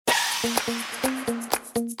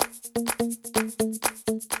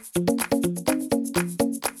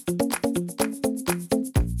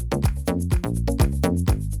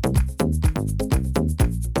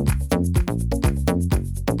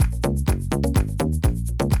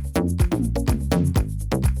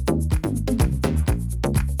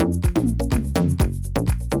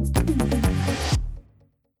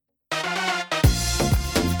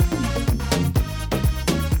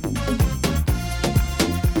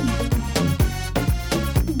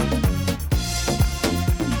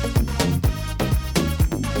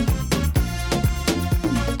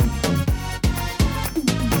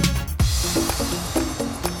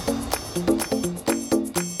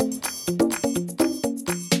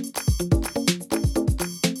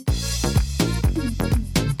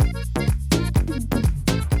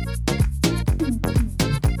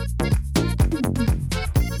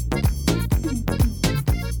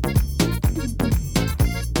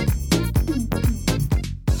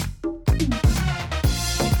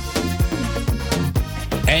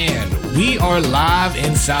We are live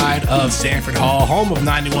inside of Sanford Hall, home of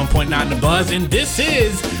 91.9 The Buzz, and this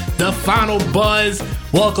is the Final Buzz.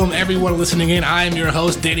 Welcome everyone listening in. I am your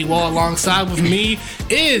host, Danny Wall. Alongside with me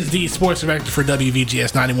is the sports director for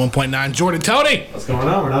WVGS 91.9, Jordan Tony. What's going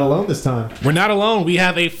on? We're not alone this time. We're not alone. We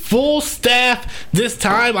have a full staff this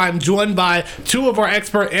time. I'm joined by two of our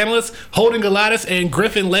expert analysts, Holden Galatis and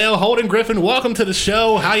Griffin Lale. Holden, Griffin, welcome to the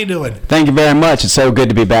show. How you doing? Thank you very much. It's so good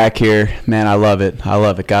to be back here. Man, I love it. I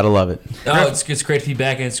love it. Gotta love it. Oh, it's great to be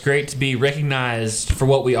back, and it's great to be recognized for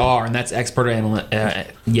what we are, and that's expert analyst.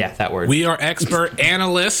 Yeah, that word. We are expert analysts.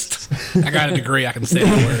 I got a degree. I can say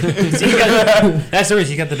the word. See, that's the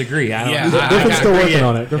reason you got the degree. I don't know. Griffin's still working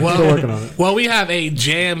on it. Griffin's still working on it. Well, we have a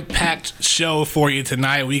jam-packed show for you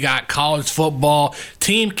tonight. We got college football,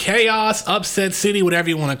 Team Chaos, Upset City, whatever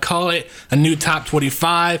you want to call it, a new top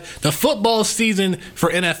 25. The football season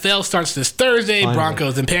for NFL starts this Thursday. Finally.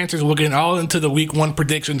 Broncos and Panthers. We'll get all into the week one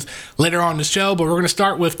predictions later on in the show, but we're going to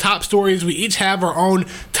start with top stories. We each have our own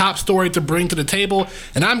top story to bring to the table,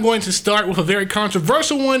 and I'm going to start with a very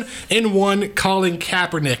controversial one and one, Colin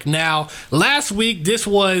Kaepernick. Now, last week, this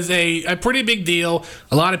was a pretty big deal.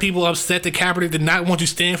 A lot of people upset that Kaepernick did not want to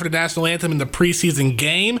stand for the national anthem in the preseason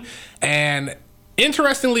game, and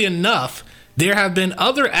interestingly enough, there have been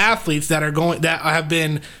other athletes that have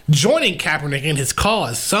been joining Kaepernick in his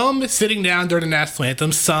cause. Some sitting down during the national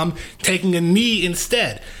anthem, some taking a knee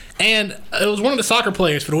instead. And it was one of the soccer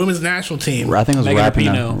players for the women's national team. I think it was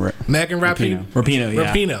Rapinoe. Megan Rapinoe. Rapinoe,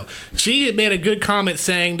 yeah. Rapinoe. She had made a good comment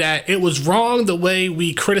saying that it was wrong the way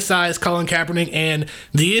we criticize Colin Kaepernick, and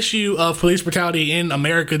the issue of police brutality in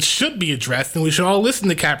America should be addressed, and we should all listen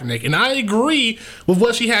to Kaepernick. And I agree with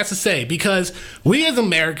what she has to say, because we as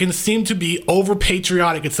Americans seem to be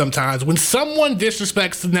over-patriotic at sometimes. When someone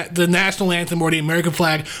disrespects the national anthem or the American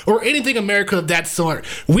flag or anything America of that sort,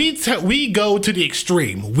 we go to the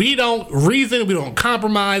extreme. We don't reason, we don't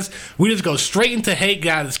compromise, we just go straight into hate,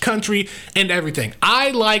 God, this country, and everything. I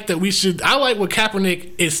like what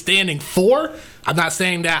Kaepernick is standing for. I'm not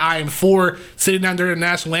saying that I am for sitting down during the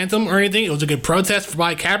national anthem or anything. It was a good protest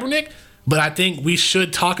by Kaepernick, but I think we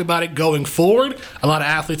should talk about it going forward. A lot of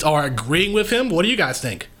athletes are agreeing with him. What do you guys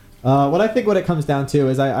think? What it comes down to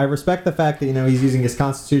is I respect the fact that he's using his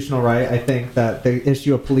constitutional right. I think that the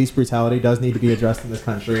issue of police brutality does need to be addressed in this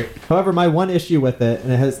country. However, my one issue with it,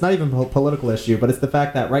 and it's not even a political issue, but it's the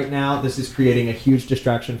fact that right now this is creating a huge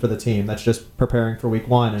distraction for the team that's just preparing for week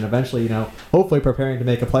one and eventually, hopefully preparing to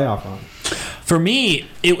make a playoff run. For me,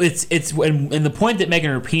 it's and the point that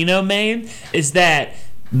Megan Rapinoe made is that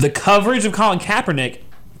the coverage of Colin Kaepernick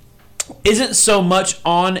isn't so much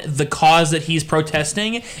on the cause that he's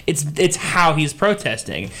protesting, it's how he's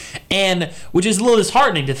protesting, and which is a little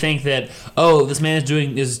disheartening to think that this man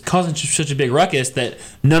is causing such a big ruckus that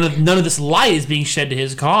none of this light is being shed to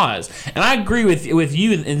his cause. And I agree with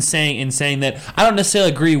you in saying that I don't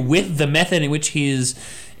necessarily agree with the method in which he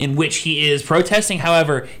is protesting.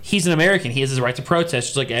 However, he's an American. He has his right to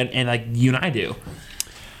protest, just like you and I do.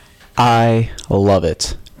 I love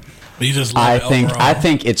it. I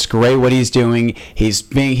think it's great what he's doing. He's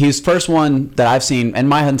first one that I've seen in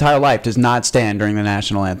my entire life does not stand during the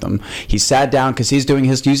national anthem. He sat down because he's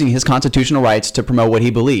using his constitutional rights to promote what he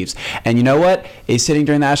believes. And you know what? He's sitting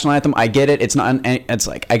during the national anthem. I get it. It's not. It's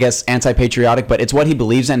like, I guess, anti-patriotic, but it's what he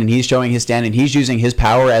believes in, and he's showing his stand, and he's using his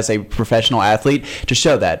power as a professional athlete to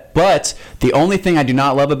show that. But the only thing I do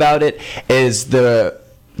not love about it is the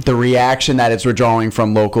reaction that it's drawing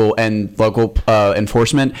from local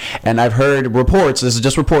enforcement. And I've heard reports, this is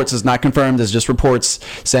just reports, it's not confirmed, it's just reports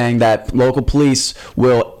saying that local police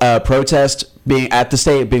will protest being at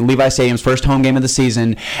the being Levi Stadium's first home game of the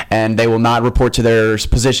season, and they will not report to their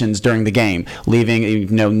positions during the game,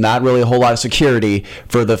 leaving not really a whole lot of security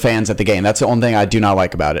for the fans at the game. That's the only thing I do not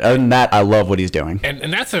like about it. Other than that, I love what he's doing.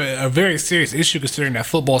 And that's a very serious issue considering that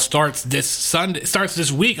football starts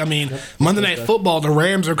this week. I mean, Monday Night Football, the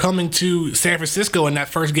Rams are coming to San Francisco in that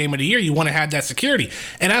first game of the year. You want to have that security.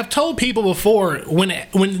 And I've told people before when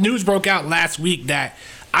the news broke out last week that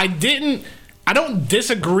I don't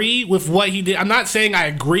disagree with what he did. I'm not saying I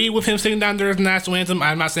agree with him singing down there the national anthem.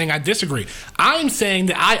 I'm not saying I disagree. I'm saying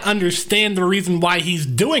that I understand the reason why he's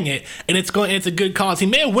doing it, and it's a good cause. He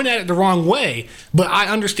may have went at it the wrong way, but I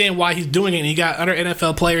understand why he's doing it, and he got other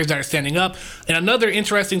NFL players that are standing up. And another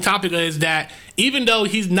interesting topic is that even though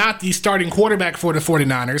he's not the starting quarterback for the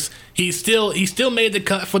 49ers, he still made the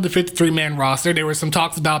cut for the 53-man roster. There were some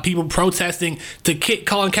talks about people protesting to kick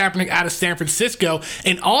Colin Kaepernick out of San Francisco.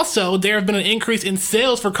 And also, there have been an increase in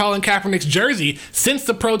sales for Colin Kaepernick's jersey since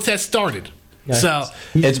the protest started. Yeah. So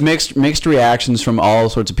it's mixed reactions from all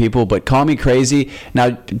sorts of people, but call me crazy.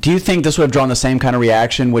 Now, do you think this would have drawn the same kind of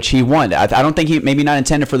reaction which he wanted? I don't think he maybe not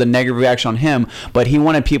intended for the negative reaction on him, but he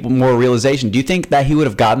wanted people more realization. Do you think that he would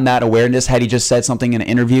have gotten that awareness had he just said something in an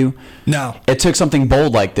interview? No. It took something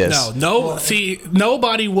bold like this. No. See,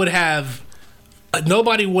 nobody would have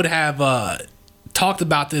talked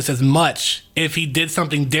about this as much if he did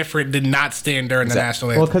something different than not stand during the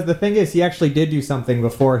national anthem. Well, because the thing is, he actually did do something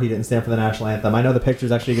before he didn't stand for the national anthem. I know the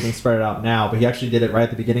picture's actually getting spread out now, but he actually did it right at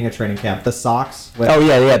the beginning of training camp. The socks.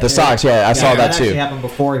 The socks. Yeah, I saw that too. Actually happened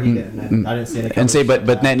before he didn't, and I didn't see any. And see, but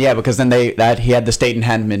then because then he had the Staten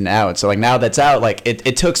hadn't been out, so like now that's out. Like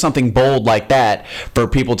it took something bold like that for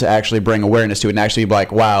people to actually bring awareness to it and actually be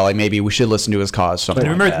like, wow, like maybe we should listen to his cause. Something.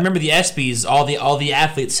 But remember the ESPYs, all the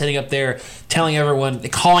athletes sitting up there telling everyone,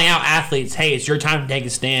 calling out athletes, hey, it's your time to take a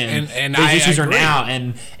stand. And these issues are now.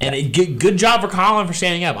 And a good job for Colin for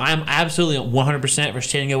standing up. I'm absolutely 100% for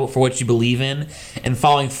standing up for what you believe in and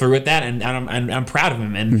following through with that. And I'm proud of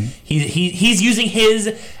him. And he's using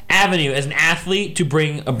his avenue as an athlete to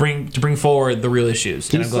bring forward the real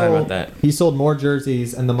issues. And I'm glad about that. He sold more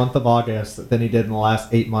jerseys in the month of August than he did in the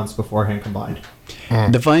last 8 months beforehand combined.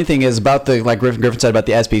 The funny thing is about like Griffin said about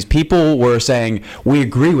the ESPYs, people were saying, we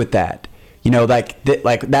agree with that.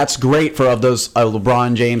 That's great for of those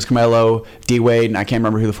LeBron James, Carmelo, D Wade, and I can't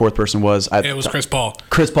remember who the fourth person was. It was Chris Paul.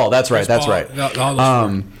 Chris Paul, that's right.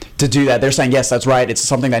 To do that, they're saying yes, that's right. It's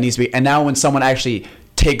something that needs to be. And now when someone actually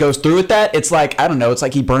goes through with that, it's like, I don't know, it's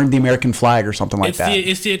like he burned the American flag or something like that.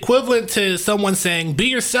 It's the equivalent to someone saying, be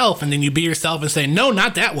yourself, and then you be yourself and say, no,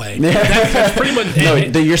 not that way. That's pretty much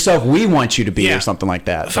no, yourself, we want you to be, or something like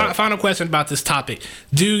that. Final question about this topic.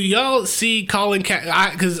 Do y'all see Colin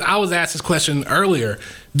Kaepernick, because I was asked this question earlier,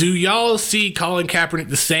 do y'all see Colin Kaepernick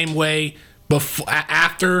the same way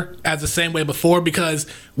as the same way before? Because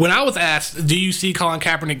when I was asked, do you see Colin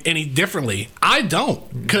Kaepernick any differently? I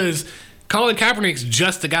don't, because Colin Kaepernick's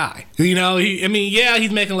just a guy. He's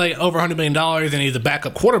making like over $100 million and he's a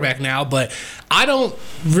backup quarterback now, but I don't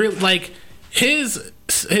really like his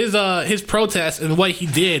protest and what he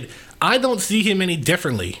did. I don't see him any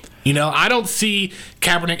differently. I don't see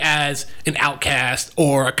Kaepernick as an outcast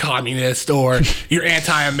or a communist or you're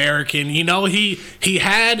anti-American.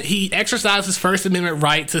 He exercised his First Amendment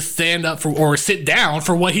right to stand up for or sit down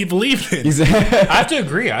for what he believed in. I have to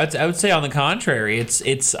agree. I would say on the contrary,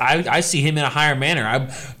 I see him in a higher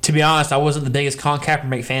manner. To be honest, I wasn't the biggest Colin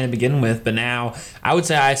Kaepernick fan to begin with, but now I would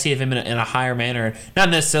say I see him in a higher manner. Not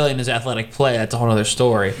necessarily in his athletic play. That's a whole other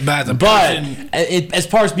story. But as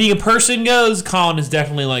far as being a person goes, Colin is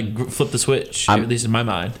definitely like flip the switch, at least in my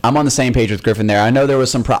mind. I'm on the same page with Griffin there. I know there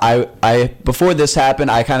was some before this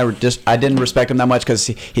happened, I kind of I didn't respect him that much because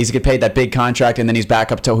he's get paid that big contract and then he's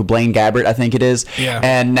back up to Blaine Gabbert, I think it is. Yeah.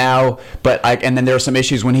 And now, and then there were some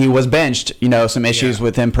issues when he was benched, some issues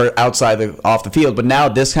with him off the field. But now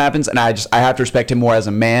this happens and I have to respect him more as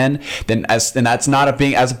a man and that's not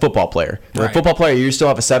being as a football player. Right. As a football player, you still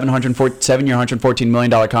have a 7-year, $114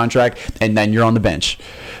 million contract and then you're on the bench.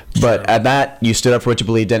 But at that, you stood up for what you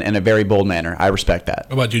believed in a very bold manner. I respect that.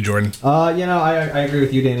 What about you, Jordan? I agree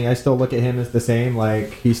with you, Danny. I still look at him as the same.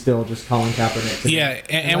 Like, he's still just Colin Kaepernick. Yeah,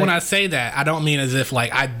 and when I say that, I don't mean as if,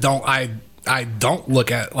 like, I don't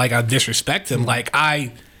look at, like, I disrespect him. Like,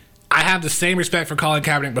 I have the same respect for Colin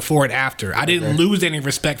Kaepernick before and after. I didn't lose any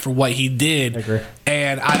respect for what he did. I agree.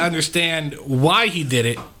 And I understand why he did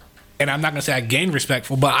it. and I'm not going to say I gained respect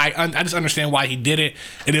for, but I just understand why he did it,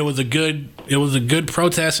 and it was a good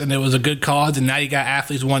protest, and it was a good cause, and now you got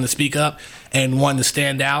athletes wanting to speak up and wanting to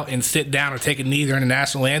stand out and sit down or take a knee during the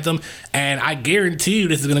national anthem, and I guarantee you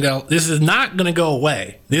this is not going to go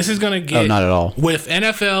away. This is going to get not at all. With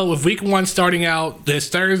NFL, with week 1 starting out this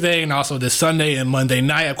Thursday and also this Sunday and Monday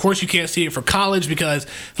night. Of course, you can't see it for college because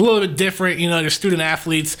it's a little bit different. You know, they're student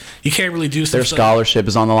athletes. You can't really do their scholarship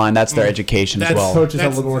is on the line. That's their education as well. Coaches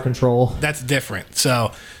have a little more control. That's different.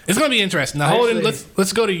 So it's going to be interesting. Now, Holden,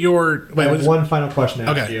 let's go to your. I have one final question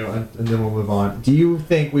to ask you, and then we'll move on. Do you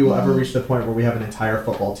think we will ever reach the point where we have an entire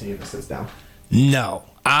football team that sits down? No,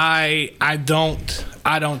 I don't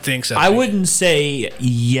think so. I wouldn't say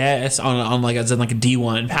yes on like a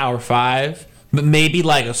D1 Power 5, but maybe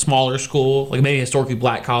like a smaller school, like maybe a historically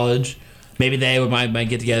black college. Maybe they might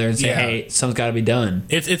get together and say, "Hey, something's got to be done."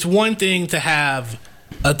 It's one thing to have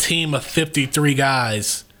a team of 53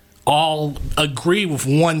 guys all agree with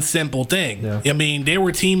one simple thing. Yeah. I mean, there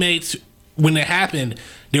were teammates when it happened.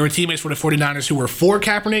 There were teammates for the 49ers who were for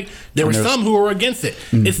Kaepernick. There were some who were against it.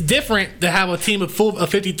 It's different to have a team of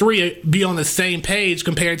 53 be on the same page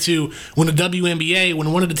compared to when the WNBA,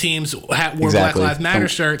 when one of the teams wore Black Lives Matter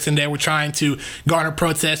shirts and they were trying to garner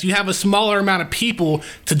protests. You have a smaller amount of people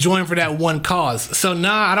to join for that one cause. So,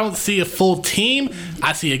 I don't see a full team.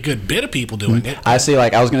 I see a good bit of people doing it. I see,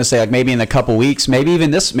 I was going to say, maybe in a couple weeks, maybe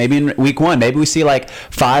even maybe in week 1, maybe we see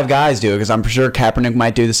 5 guys do it because I'm sure Kaepernick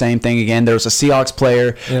might do the same thing again. There was a Seahawks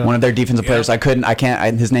player. Yeah. One of their defensive players.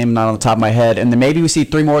 His name not on the top of my head. And then maybe we see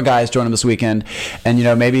 3 more guys join him this weekend. And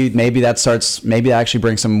maybe that actually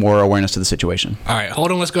brings some more awareness to the situation. All right,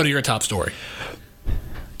 hold on. Let's go to your top story.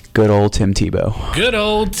 Good old Tim Tebow. Good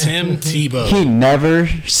old Tim Tebow. He never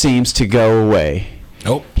seems to go away.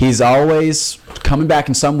 Nope. He's always coming back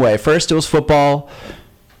in some way. First it was football,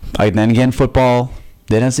 then again football,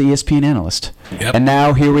 then as the ESPN analyst. Yep. And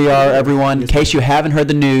now here we are, everyone. In case you haven't heard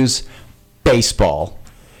the news, baseball.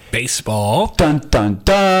 Dun, dun,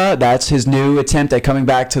 dun. That's his new attempt at coming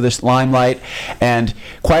back to this limelight. And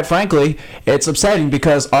quite frankly, it's upsetting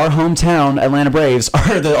because our hometown Atlanta Braves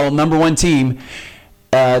are the number 1 team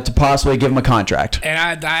to possibly give him a contract. And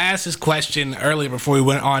I asked this question earlier before we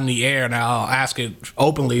went on the air, and I'll ask it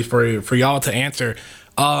openly for y'all to answer.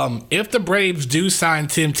 If the Braves do sign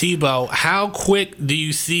Tim Tebow, how quick do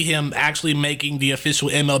you see him actually making the official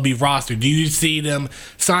MLB roster? Do you see them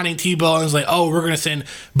signing Tebow and it's like, oh, we're going to send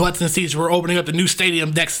butts and seats. We're opening up the new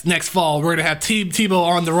stadium next fall. We're going to have Tebow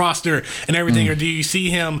on the roster and everything. Or do you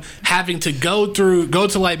see him having to go to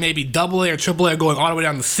maybe AA or AAA, going all the way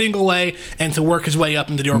down to single A and to work his way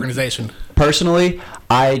up into the organization? Personally,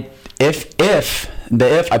 if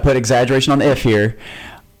I put exaggeration on the if here,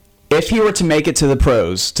 if he were to make it to the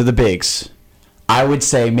pros, to the bigs, I would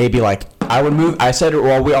say maybe I would move. I said,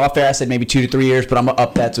 I said maybe 2 to 3 years, but I'm going to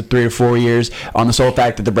up that to 3 to 4 years on the sole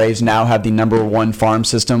fact that the Braves now have the number 1 farm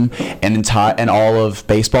system in all of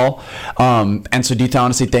baseball. And so do you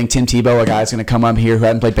honestly think Tim Tebow, a guy that's going to come up here who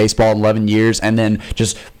hadn't played baseball in 11 years and then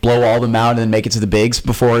just blow all them out and then make it to the bigs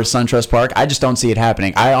before SunTrust Park? I just don't see it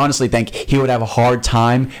happening. I honestly think he would have a hard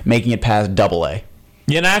time making it past AA.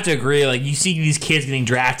 Yeah, and I have to agree. You see these kids getting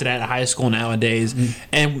drafted at high school nowadays,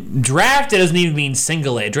 and drafted doesn't even mean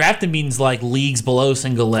single A. Drafted means leagues below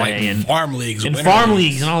single A and farm leagues and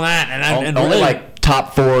all that. And only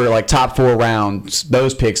top four rounds,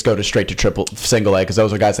 those picks go straight to single A because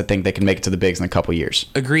those are guys that think they can make it to the bigs in a couple years.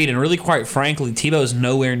 Agreed, and really, quite frankly, Tebow is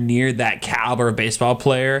nowhere near that caliber of baseball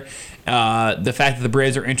player. The fact that the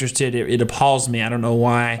Braves are interested, it appalls me. I don't know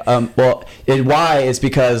why. Why is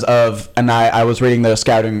because of, and I was looking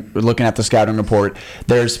at the scouting report.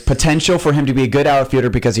 There's potential for him to be a good outfielder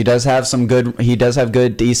because he does have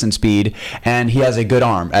good, decent speed, and he has a good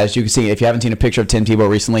arm. As you can see, if you haven't seen a picture of Tim Tebow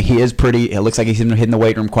recently, he is pretty. It looks like he's hitting the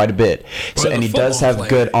weight room quite a bit. And he does have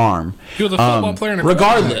good arm. He was a football player,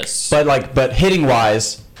 regardless. But hitting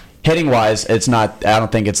wise, it's not. I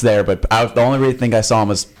don't think it's there. But the only reason I think I saw him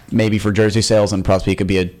was maybe for jersey sales, and possibly he could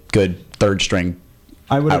be a good third string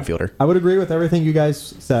outfielder. I would agree with everything you guys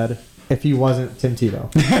said if he wasn't Tim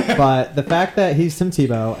Tebow. But the fact that he's Tim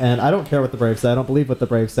Tebow, and I don't care what the Braves say. I don't believe what the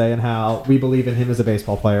Braves say and how we believe in him as a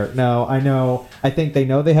baseball player. No, I think they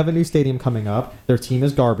know they have a new stadium coming up. Their team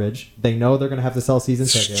is garbage. They know they're going to have to sell season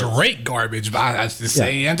tickets. Straight garbage. I have to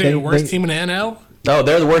say, aren't they the worst team in the NL? Oh,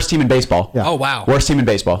 they're the worst team in baseball. Yeah. Oh, wow. Worst team in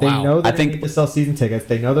baseball. They know they're going to need to sell season tickets.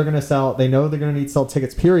 They know they're going to sell. They know they're going to need to sell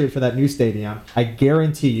tickets. Period for that new stadium. I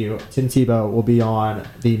guarantee you, Tim Tebow will be on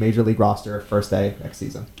the major league roster first day next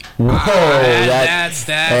season. Whoa, that's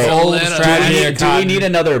bold strategy. Do we need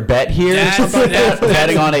another bet here?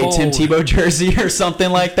 Betting on a Tim Tebow jersey or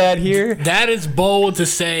something like that here? That is bold to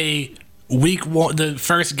say. Week 1, the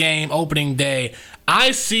first game, opening day.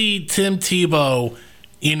 I see Tim Tebow.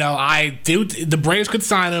 The Braves could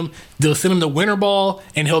sign him. They'll send him the winter ball,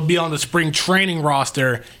 and he'll be on the spring training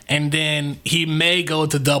roster. And then he may go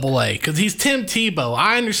to AA because he's Tim Tebow.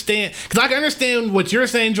 I understand because I can understand what you're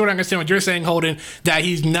saying, Jordan. I understand what you're saying, Holden. That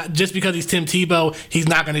he's not just because he's Tim Tebow, he's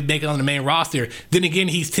not going to make it on the main roster. Then again,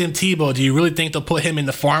 he's Tim Tebow. Do you really think they'll put him in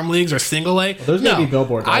the farm leagues or single A? Well, there's going to be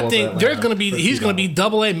billboards. I think there's going to be. He's going to be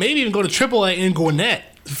AA, maybe even go to AAA in Gwinnett.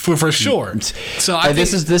 For sure. So I think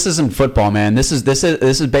this isn't football, man. This is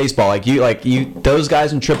baseball. Like you those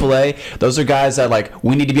guys in AAA. Those are guys that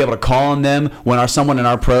we need to be able to call on them when someone in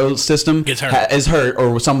our pro system is hurt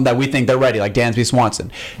or someone that we think they're ready, like Dansby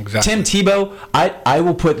Swanson. Exactly. Tim Tebow. I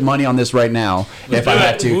will put money on this right now if I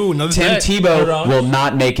have to. Tim Tebow will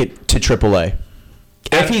not make it to AAA.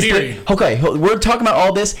 We're talking about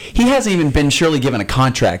all this. He hasn't even been surely given a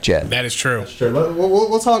contract yet. That is true. That's true.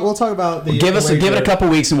 We'll talk about the. Give it a couple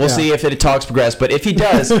weeks and we'll see if talks progress. But if he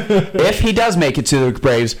does, make it to the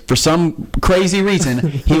Braves for some crazy reason,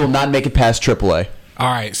 he will not make it past AAA. All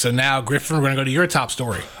right, so now, Griffin, we're going to go to your top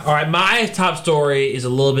story. All right, my top story is a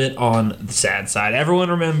little bit on the sad side. Everyone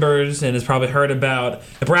remembers and has probably heard about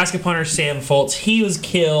Nebraska punter Sam Foltz. He was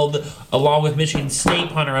killed along with Michigan State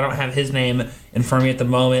punter, I don't have his name in front of me at the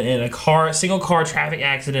moment, in a single-car traffic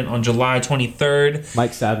accident on July 23rd.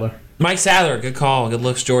 Mike Sadler, good call. Good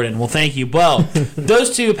looks, Jordan. Well, thank you. Well,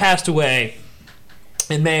 those two passed away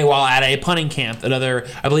in May while at a punting camp. Another,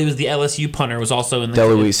 I believe it was the LSU punter, was also in the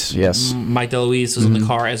DeLuise, yes. Mike DeLuise was in the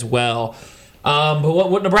car as well. But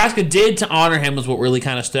what Nebraska did to honor him was what really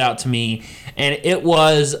kind of stood out to me. And it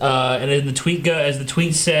was, and in the tweet, as the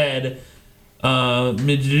tweet said,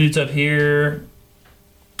 it's up here.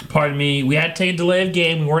 Pardon me. We had to take a delay of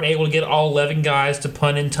game. We weren't able to get all 11 guys to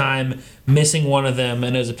punt in time, missing one of them.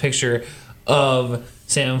 And there's a picture of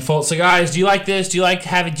Sam Foltz. So guys, do you like this? Do you like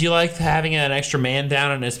having an extra man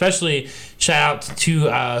down? And especially shout out to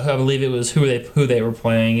I believe it was who they were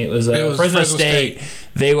playing. It was Fresno State.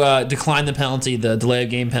 They declined the penalty, the delay of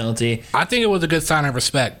game penalty. I think it was a good sign of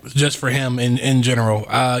respect just for him in general.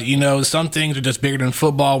 Some things are just bigger than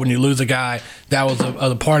football. When you lose a guy that was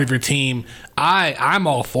a part of your team, I'm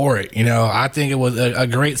all for it. I think it was a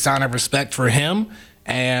great sign of respect for him.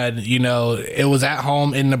 And, it was at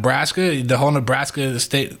home in Nebraska. The whole Nebraska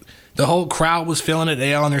state, the whole crowd was feeling it.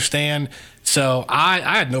 They all understand. So I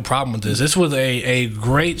had no problem with this. This was a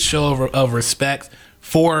great show of respect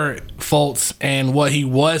for Foltz and what he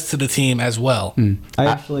was to the team as well. I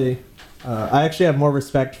actually have more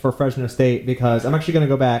respect for Fresno State because I'm actually going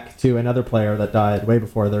to go back to another player that died way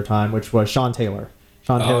before their time, which was Sean Taylor.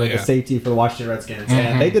 The safety for the Washington Redskins. Mm-hmm.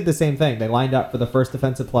 And they did the same thing. They lined up for the first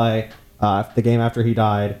defensive play the game after he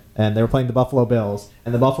died, and they were playing the Buffalo Bills.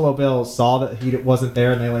 And the Buffalo Bills saw that he wasn't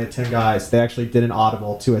there, and they only had 10 guys. They actually did an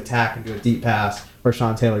audible to attack and do a deep pass where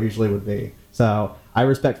Sean Taylor usually would be. So I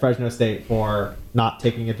respect Fresno State for not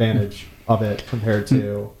taking advantage of it compared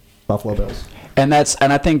to Buffalo Bills. And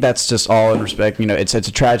I think that's just all in respect. It's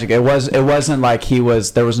a tragic. It wasn't like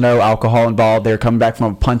there was no alcohol involved. They were coming back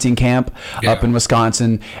from a punting camp up in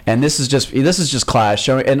Wisconsin, and this is just class.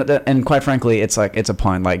 And quite frankly, it's a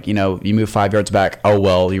punt. You move 5 yards back. Oh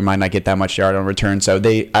well, you might not get that much yard on return. So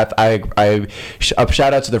I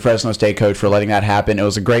shout out to the Fresno State coach for letting that happen. It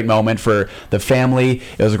was a great moment for the family.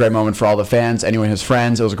 It was a great moment for all the fans, anyone his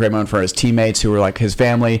friends. It was a great moment for his teammates who were like his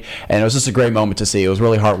family, and it was just a great moment to see. It was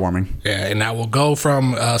really heartwarming. Yeah, and now we'll go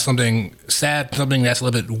from something sad, something that's a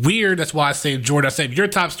little bit weird. That's why I saved Jordan. I saved your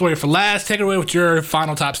top story for last. Take it away with your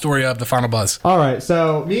final top story of the Final Buzz. All right,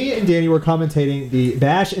 so me and Danny were commentating the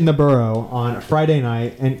Bash in the Burrow on Friday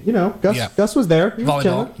night, and Gus was there. He was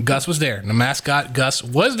chilling. Gus was there. The mascot Gus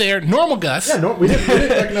was there. Normal Gus. Yeah, we didn't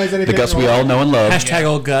recognize anything. The Gus we all know and love. Hashtag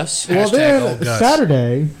old Gus. Well, then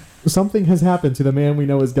Saturday, something has happened to the man we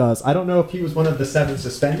know as Gus. I don't know if he was one of the 7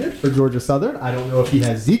 suspended for Georgia Southern. I don't know if he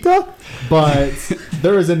has Zika, but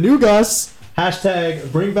there is a new Gus.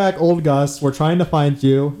 Hashtag bring back old Gus. We're trying to find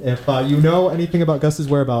you. If you know anything about Gus's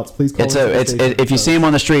whereabouts, please call us. If you see him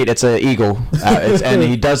on the street, it's an eagle. And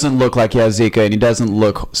he doesn't look like he has Zika, and he doesn't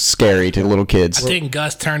look scary to little kids. I think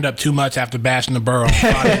Gus turned up too much after bashing the Burrow on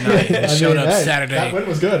Friday night and showed up Saturday. That win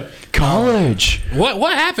was good. College.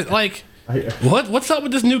 What happened? What's up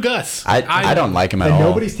with this new Gus? I don't like him at all.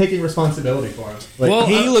 Nobody's taking responsibility for him. Well,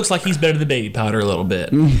 he looks like he's better than Baby Powder a little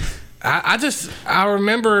bit. I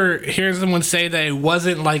remember hearing someone say that it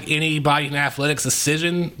wasn't like anybody in athletics'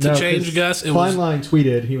 decision to change Gus. Kleinline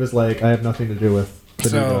tweeted, he was like, I have nothing to do with the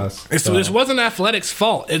new Gus. So this wasn't athletics'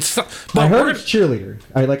 fault. I heard it's cheerleader.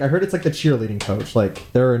 I heard it's like the cheerleading coach.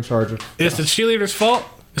 Like they're in charge of. It's the cheerleader's fault.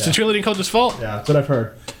 It's the cheerleading coach's fault. Yeah, that's what I've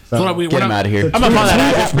heard. Get him out of here. I'm up on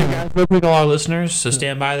that address for all our listeners, so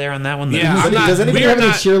stand by there on that one. Yeah, does anybody have any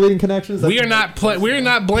cheerleading connections? We are not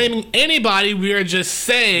blaming anybody. We are just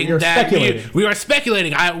saying we are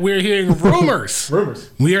speculating. We're hearing rumors.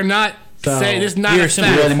 We are not saying this. Is not a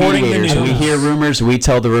fact. We hear rumors. We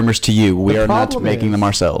tell the rumors to you. We are not making them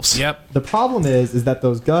ourselves. Yep. The problem is that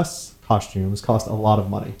those Gus costumes cost a lot of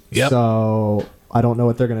money. Yep. So I don't know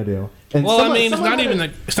what they're gonna do. And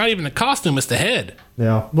it's not even the costume; it's the head.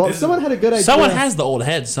 Yeah. Well, someone had a good idea. Someone has the old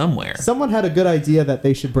head somewhere. Someone had a good idea that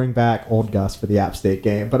they should bring back old Gus for the App State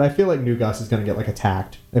game, but I feel like new Gus is going to get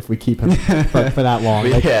attacked if we keep him for that long.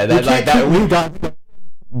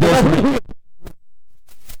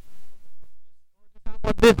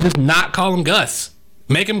 Just not call him Gus.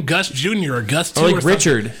 Make him Gus Jr. or Gus 2 or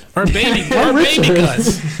Richard. Or baby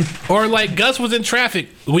Gus. Or like Gus was in traffic.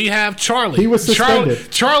 We have Charlie. He was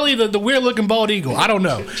suspended. Charlie, the weird looking bald eagle. I don't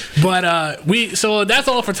know. But so that's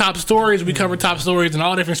all for top stories. We cover top stories in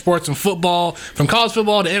all different sports from football, from college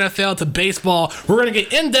football to NFL to baseball. We're going to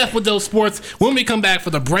get in depth with those sports when we come back for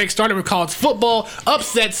the break. Starting with college football,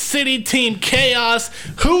 upset city, team chaos,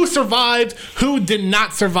 who survived, who did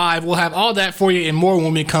not survive. We'll have all that for you and more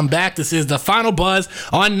when we come back. This is the Final Buzz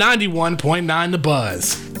on 91.9 The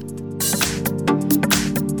Buzz.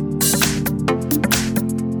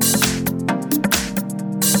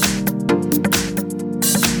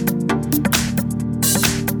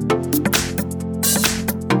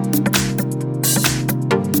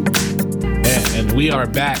 And we are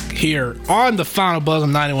back here on the Final Buzz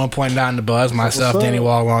on 91.9 The Buzz. Myself, Danny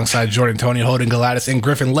Wall, alongside Jordan, Tony, Holden, Gladys, and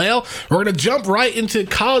Griffin Lale. We're going to jump right into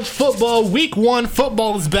college football. Week 1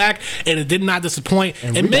 football is back, and it did not disappoint.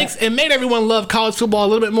 It made everyone love college football a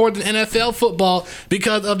little bit more than NFL football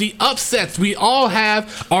because of the upsets. We all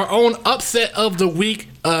have our own upset of the week.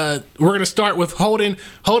 We're going to start with Holden.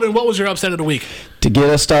 Holden, what was your upset of the week? To get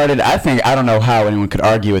us started, I don't know how anyone could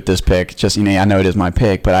argue with this pick. Just, I know it is my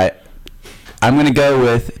pick, but I'm going to go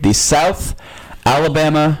with the South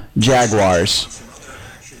Alabama Jaguars.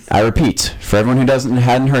 I repeat, for everyone who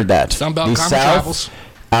hadn't heard that, the South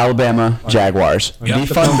Alabama Jaguars, the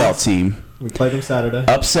Fun Belt team. We played them Saturday.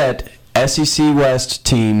 Upset SEC West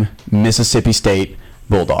team Mississippi State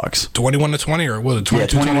Bulldogs. 21-20 or was it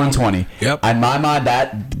 22? Yeah, 21-20. Yep. In my mind,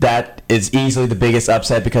 that is easily the biggest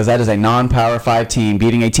upset because that is a non-Power 5 team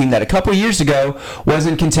beating a team that a couple years ago was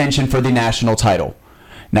in contention for the national title.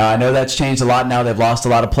 Now, I know that's changed a lot now. They've lost a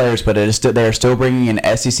lot of players, but they're still bringing in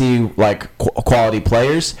SEC quality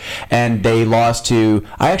players, and they lost to.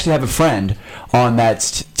 I actually have a friend on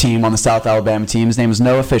that team, on the South Alabama team. His name is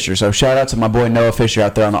Noah Fisher. So shout out to my boy Noah Fisher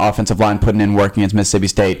out there on the offensive line, putting in work against Mississippi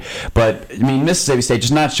State. But Mississippi State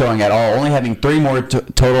just not showing at all. Only having 3 more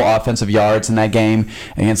total offensive yards in that game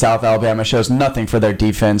against South Alabama shows nothing for their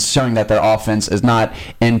defense, showing that their offense is not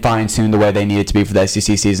in fine-tuned the way they need it to be for the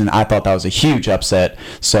SEC season. I thought that was a huge upset.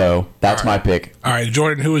 So that's my pick. All right,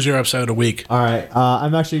 Jordan, who was your upset of the week? All right,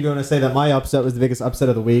 I'm actually going to say that my upset was the biggest upset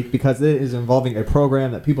of the week because it is involving a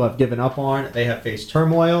program that people have given up on. They have faced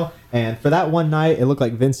turmoil, and for that one night, it looked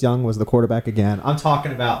like Vince Young was the quarterback again. I'm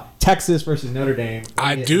talking about Texas versus Notre Dame.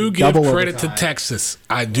 I do give credit to Texas.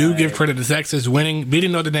 I do give credit to Texas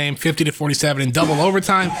beating Notre Dame 50-47 in double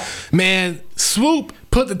overtime. Man, Swoop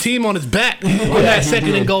put the team on his back on that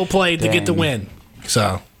second and goal play to get the win.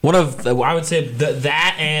 So I would say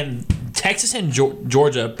that and Texas and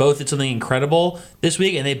Georgia both did something incredible this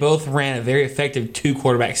week, and they both ran a very effective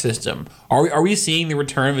 2-quarterback system. Are we seeing the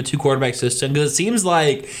return of a 2-quarterback system? Because it seems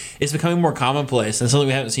like it's becoming more commonplace and something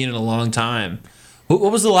we haven't seen in a long time.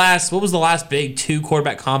 What was the last big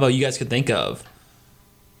 2-quarterback combo you guys could think of?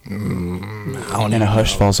 And a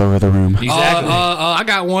hush falls over the room. Exactly. I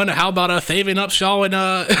got one. How about Fabian Upshaw and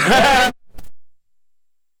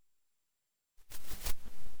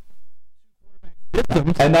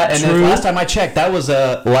And last time I checked, that was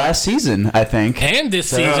last season, I think. And this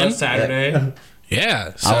season. Saturday.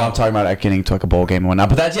 Yeah. So. I'm talking about getting to like a bowl game and whatnot.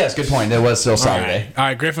 But that's, good point. It was still Saturday. All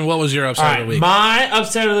right, Griffin, what was your upset of the week? My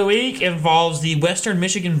upset of the week involves the Western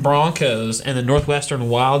Michigan Broncos and the Northwestern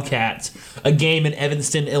Wildcats, a game in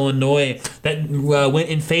Evanston, Illinois, that went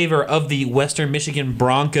in favor of the Western Michigan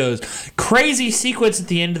Broncos. Crazy sequence at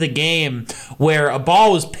the end of the game where a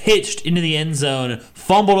ball was pitched into the end zone,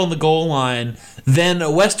 fumbled on the goal line. Then a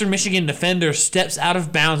Western Michigan defender steps out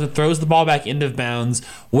of bounds and throws the ball back into bounds,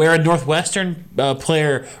 where a Northwestern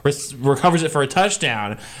player recovers it for a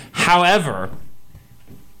touchdown. However,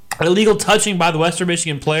 illegal touching by the Western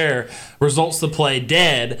Michigan player results the play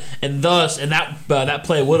dead, and that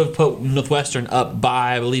play would have put Northwestern up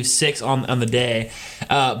by, I believe, 6 on the day.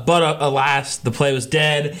 But alas, the play was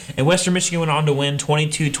dead, and Western Michigan went on to win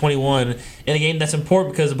 22-21 in a game that's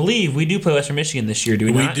important because I believe we do play Western Michigan this year, do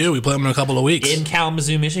we not? We do. We play them in a couple of weeks. In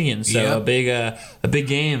Kalamazoo, Michigan. So a big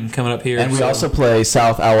game coming up here. And we also play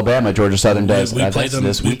South Alabama. Georgia Southern does. We played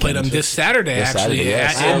them this Saturday, actually.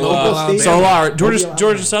 Yes. So our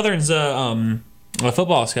Georgia Southern's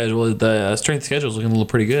football schedule, the strength schedule is looking a little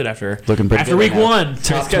pretty good after week one.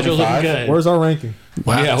 Strength schedule looking good. Where's our ranking?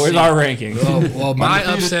 Wow, yeah, where's our ranking? Well, my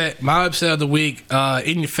upset of the week,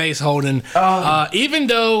 in your face, Holden. Even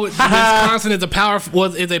though Wisconsin is a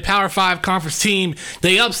Power 5 conference team,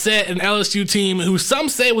 they upset an LSU team who some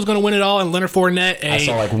say was going to win it all, and Leonard Fournette. I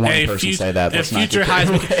saw like one person say that. A future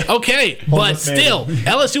Heisman. Okay, but still,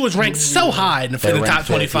 LSU was ranked so high in the top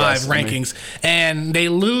 25 rankings, and they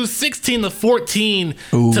lose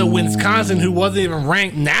 16-14 to Wisconsin, who wasn't even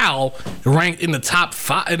ranked in the top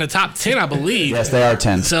 10, I believe. Yes, they are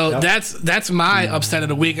 10. So that's my upset of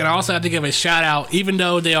the week. And I also have to give a shout out, even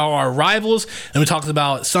though they are our rivals, and we talked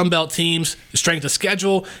about Sunbelt teams, strength of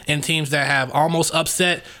schedule, and teams that have almost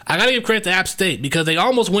upset, I got to give credit to App State because they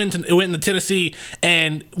almost went into Tennessee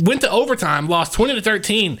and went to overtime, lost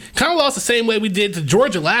 20-13, kind of lost the same way we did to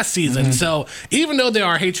Georgia last season. Mm-hmm. So even though they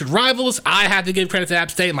are hatred rivals, I have to give credit to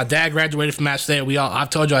App State. My dad graduated from App State. I've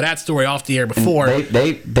told y'all that story off the air before.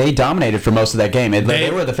 They dominated for most of that game.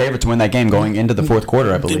 They were the favorite to win that game going into the fourth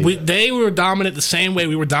quarter, I believe. They were dominant the same way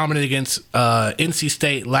we were dominant against NC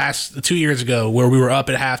State 2 years ago, where we were up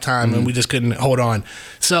at halftime and we just couldn't hold on.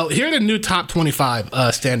 So here are the new top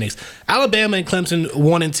 25 standings. Alabama and Clemson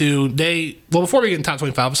 1 and 2. Before we get in top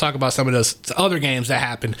 25, let's talk about some of those other games that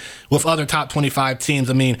happened with other top 25 teams.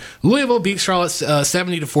 I mean, Louisville beat Charlotte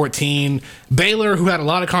 70-14. Baylor, who had a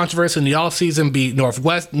lot of controversy in the offseason, beat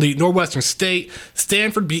Northwestern State.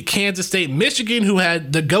 Stanford beat Kansas State. Michigan, who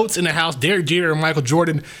had the GOATs in the house, Derek Jeter and Michael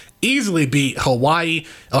Jordan, easily beat Hawaii.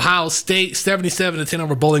 Ohio State 77-10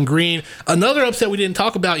 over Bowling Green. Another upset we didn't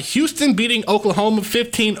talk about, Houston beating Oklahoma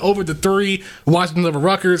 15-3. Washington over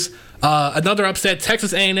Rutgers. Another upset,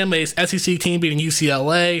 Texas A&M, a SEC team beating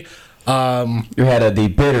UCLA. You had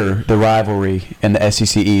the rivalry in the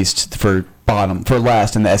SEC East for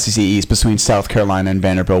last in the SEC East between South Carolina and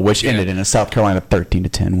Vanderbilt, which ended in a South Carolina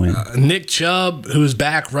 13-10 win. Nick Chubb, who's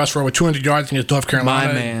back, rushed for over 200 yards against North Carolina.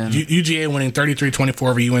 My man. UGA winning 33-24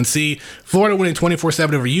 over UNC. Florida winning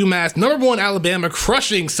 24-7 over UMass. Number 1 Alabama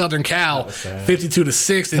crushing Southern Cal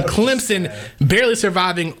 52-6, and Clemson barely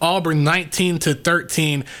surviving Auburn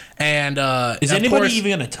 19-13. And is anybody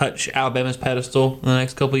even going to touch Alabama's pedestal in the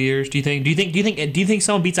next couple of years? Do you think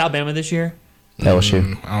someone beats Alabama this year?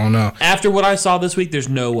 LSU. I don't know. After what I saw this week, there's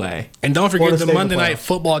no way. And don't forget the Monday Night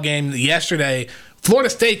Football game yesterday. Florida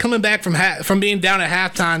State coming back from being down at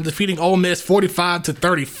halftime, defeating Ole Miss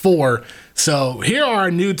 45-34. So here are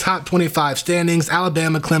our new top 25 standings.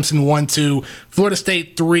 Alabama, Clemson 1-2, Florida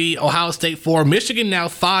State 3, Ohio State 4, Michigan now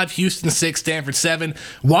 5, Houston 6, Stanford 7,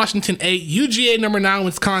 Washington 8, UGA number 9,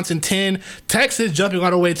 Wisconsin 10, Texas jumping all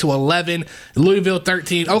the way to 11, Louisville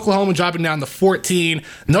 13, Oklahoma dropping down to 14,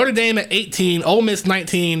 Notre Dame at 18, Ole Miss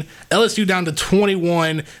 19, LSU down to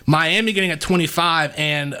 21, Miami getting at 25,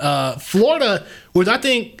 and Florida,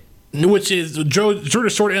 which is drew the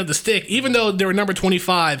short end of the stick. Even though they were number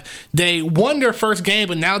 25, they won their first game,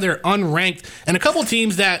 but now they're unranked. And a couple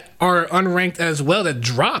teams that are unranked as well that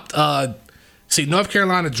dropped. North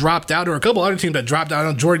Carolina dropped out, or a couple other teams that dropped out.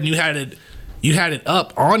 I know, Jordan, you had it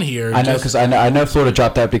up on here. I know, because I know Florida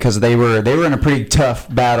dropped out because they were in a pretty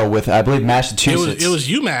tough battle with, I believe, Massachusetts. It was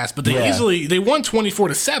UMass, but they won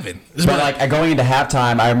 24-7. But going into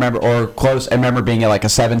halftime, I remember being at like a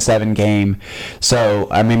 7-7 game. So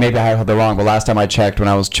I mean, maybe I have it wrong, but last time I checked, when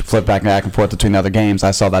I was flipped back and forth between the other games,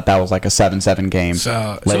 I saw that was like a 7-7 game.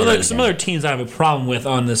 So some other teams I have a problem with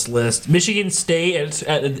on this list: Michigan State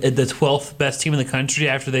at the 12th best team in the country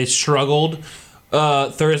after they struggled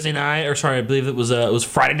Thursday night, I believe it was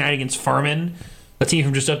Friday night against Furman, a team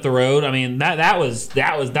from just up the road. I mean, that was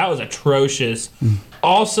atrocious.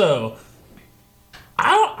 Also,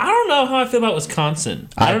 I don't know how I feel about Wisconsin.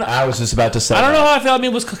 I was just about to say. I don't know how I feel. I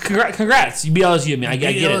mean, congrats. You beat LSU. I mean, I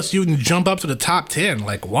get LSU and jump up to the top 10.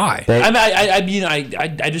 Like, why?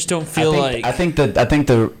 I just don't feel like. I think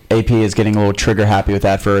the AP is getting a little trigger happy with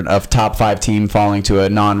that for a top 5 team falling to a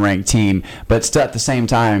non-ranked team, but still at the same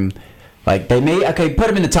time. Like, they may, put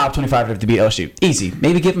them in the top 25 to beat LSU. Easy.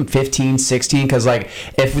 Maybe give them 15, 16, because, like,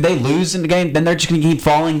 if they lose in the game, then they're just going to keep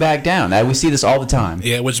falling back down. We see this all the time.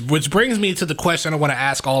 Yeah, which brings me to the question I want to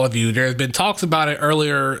ask all of you. There's been talks about it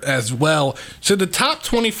earlier as well. Should the top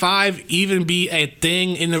 25 even be a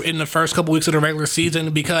thing in the first couple weeks of the regular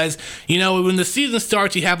season? Because, when the season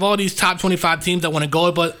starts, you have all these top 25 teams that want to go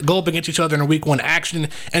up against each other in a week 1 action,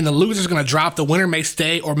 and the loser's going to drop. The winner may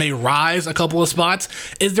stay or may rise a couple of spots.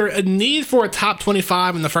 Is there a need for a top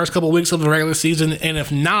 25 in the first couple of weeks of the regular season? And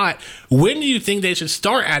if not, when do you think they should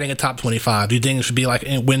start adding a top 25? Do you think it should be like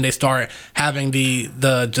when they start having the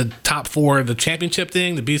top 4, the championship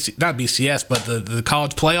thing, not BCS, but the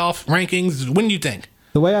college playoff rankings? When do you think?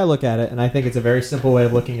 The way I look at it, and I think it's a very simple way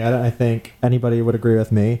of looking at it, I think anybody would agree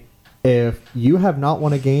with me. If you have not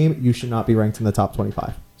won a game, you should not be ranked in the top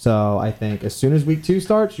 25. So I think as soon as week 2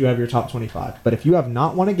 starts, you have your top 25. But if you have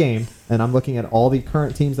not won a game, and I'm looking at all the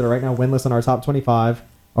current teams that are right now winless in our top 25,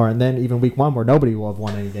 and then even week 1 where nobody will have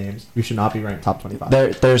won any games, you should not be ranked top 25.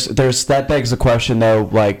 There's that begs the question though.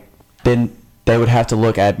 Like, then they would have to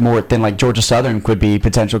look at more than like Georgia Southern could be.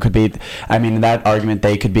 I mean, in that argument,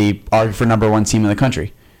 they could be argued for number 1 team in the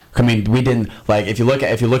country. I mean, we didn't like if you look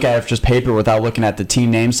at it just paper without looking at the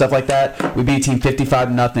team name stuff like that. We beat a team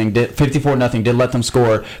 54-0. Did let them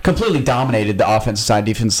score. Completely dominated the offensive side,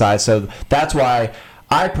 defensive side. So that's why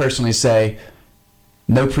I personally say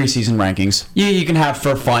no preseason rankings. You can have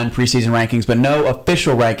for fun preseason rankings, but no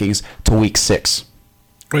official rankings till week 6.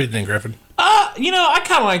 What do you think, Griffin? I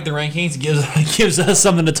kind of like the rankings. It gives us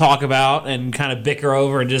something to talk about and kind of bicker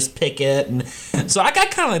over and just pick it. And so I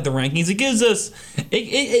kind of like the rankings. It gives us.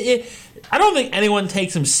 I don't think anyone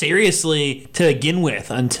takes them seriously to begin with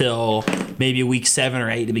until maybe week 7 or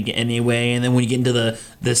 8 to begin anyway. And then when you get into the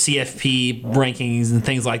CFP rankings and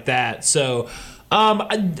things like that, so. I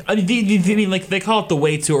mean, like they call it the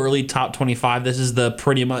way too early top 25. This is the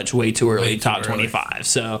pretty much way too early top 25.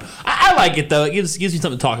 So I like it though. It gives me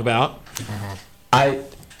something to talk about. I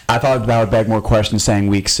thought that would beg more questions saying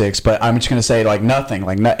week 6, but I'm just going to say like nothing,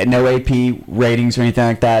 like no AP ratings or anything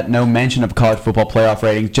like that. No mention of college football playoff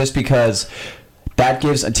ratings, just because that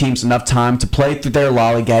gives teams enough time to play through their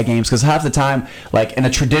lollygag games. Because half the time, like in a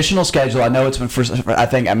traditional schedule, I know it's been I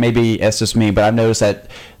think maybe it's just me, but I've noticed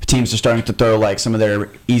that teams are starting to throw like some of their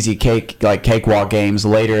easy cakewalk games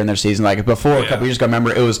later in their season. Like before, a couple years ago,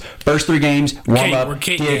 remember it was first 3 games, warm up,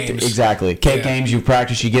 games. Exactly, games. You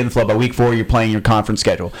practice, you get in the flow. By week 4, you're playing your conference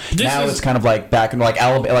schedule. It's kind of like back in like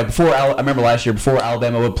Alabama. Like before, I remember last year before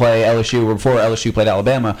Alabama would play LSU, or before LSU played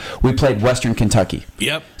Alabama, we played Western Kentucky.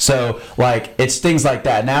 Yep. So like it's things like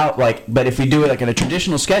that now. Like, but if we do it like in a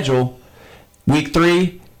traditional schedule, week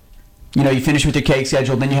 3. You finish with your cake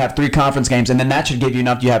schedule, then you have 3 conference games, and then that should give you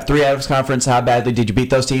enough. You have 3 out of conference. How badly did you beat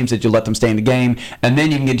those teams? Did you let them stay in the game? And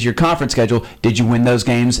then you can get to your conference schedule. Did you win those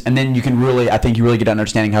games? And then you can I think you really get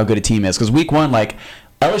understanding how good a team is. Because week 1, like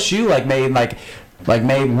LSU,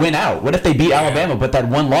 may win out. What if they beat Alabama, but that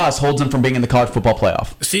one loss holds them from being in the college football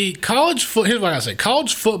playoff? See, here's what I say.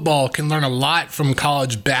 College football can learn a lot from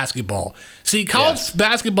college basketball. See, college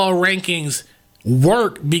basketball rankings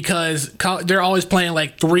work because they're always playing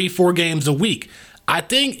like 3-4 games a week. I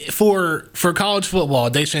think for college football,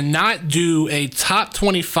 they should not do a top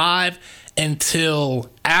 25 until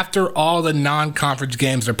after all the non-conference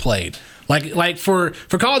games are played. Like for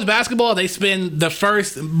college basketball, they spend the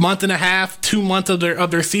first month and a half, 2 months of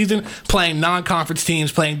their season playing non-conference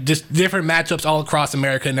teams, playing just different matchups all across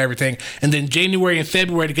America and everything, and then January and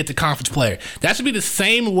February to get the conference player. That should be the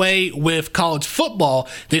same way with college football.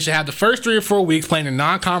 They should have the first 3 or 4 weeks playing their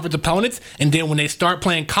non-conference opponents, and then when they start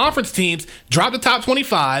playing conference teams, drop the top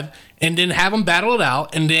 25 and then have them battle it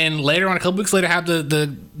out, and then later on, a couple weeks later, have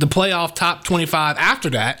the playoff top 25 after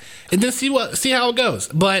that, and then see how it goes.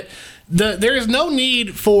 But there is no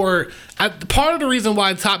need for part of the reason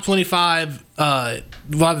why the top 25,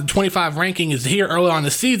 while the 25 ranking is here early on in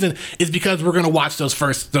the season, is because we're going to watch those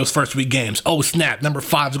first week games. Oh snap! Number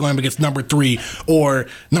 5 is going up against number 3, or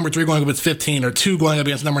number 3 going up against 15, or 2 going up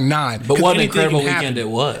against number 9. But what an incredible weekend it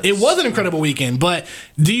was! It was an incredible weekend. But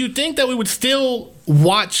do you think that we would still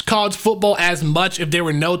watch college football as much if there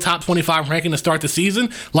were no top 25 ranking to start the season?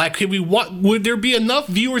 Like, would there be enough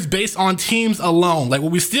viewers based on teams alone? Like,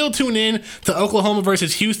 would we still tune in to Oklahoma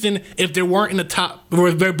versus Houston if they weren't in the top, or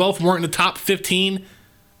if they both weren't in the top 15?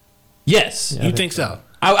 Yes. You think so?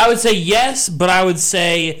 I would say yes, but I would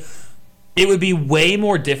say it would be way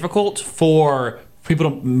more difficult for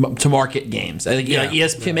people to market games. I think like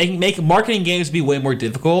ESPN make marketing games be way more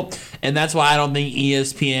difficult, and that's why I don't think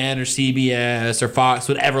ESPN or CBS or Fox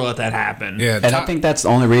would ever let that happen. Yeah, and I think that's the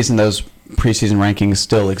only reason those preseason rankings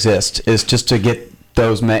still exist is just to get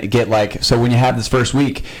so when you have this first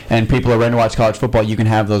week and people are ready to watch college football, you can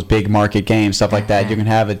have those big market games, stuff like that. You can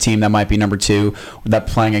have a team that might be number 2 that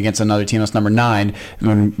playing against another team that's number 9. I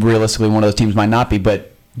mean, realistically, one of those teams might not be, but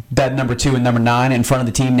that number 2 and number 9 in front of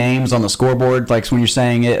the team names on the scoreboard, like when you're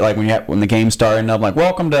saying it, like when the game's starting up, like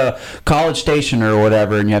welcome to College Station or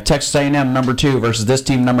whatever, and you have Texas A&M number 2 versus this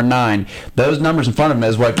team number 9. Those numbers in front of them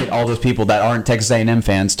is what get all those people that aren't Texas A&M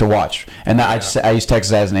fans to watch. And that, I use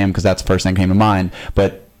Texas A&M because that's the first thing that came to mind,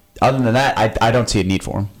 but other than that, I don't see a need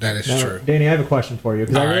for them. That is true. Danny, I have a question for you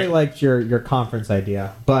because I really liked your conference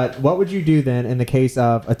idea. But what would you do then in the case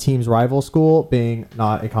of a team's rival school being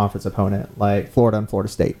not a conference opponent, like Florida and Florida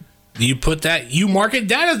State? You market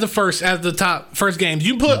that as the first games.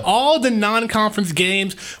 You put all the non-conference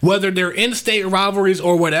games, whether they're in-state rivalries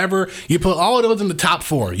or whatever, you put all of those in the top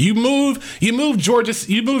 4. You move Georgia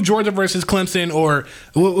versus Clemson, or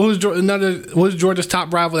what was Georgia's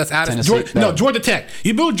top rival that's out of Georgia Tech.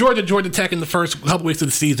 You move Georgia Tech in the first couple weeks of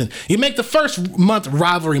the season. You make the first month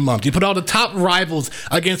rivalry month. You put all the top rivals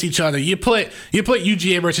against each other. You put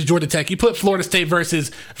UGA versus Georgia Tech. You put Florida State versus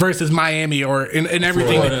Miami or in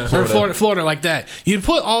everything. Florida like that. You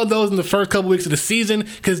put all those in the first couple weeks of the season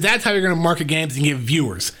because that's how you're going to market games and get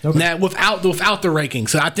viewers. Okay. Now, without the rankings.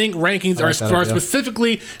 So I think rankings are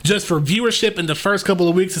specifically just for viewership in the first couple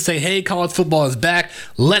of weeks to say, hey, college football is back.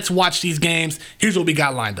 Let's watch these games. Here's what we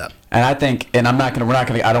got lined up. And I think, I don't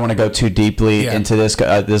want to go too deeply into this.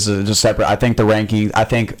 This is just separate. I think the rankings, I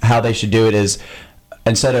think how they should do it is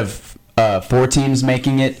instead of 4 teams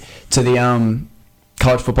making it to the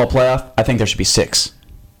college football playoff, I think there should be 6.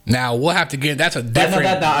 Now we'll have to get. That's a different.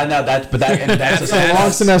 I know that, but that's a long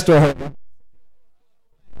semester.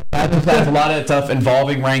 That's a lot of stuff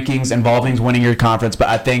involving rankings, involving winning your conference. But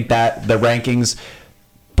I think that the rankings,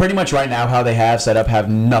 pretty much right now, how they have set up, have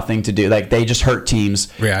nothing to do. Like they just hurt teams,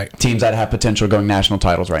 teams that have potential going national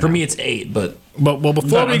titles right now. For me, it's 8, but. Before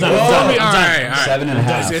we go, all right.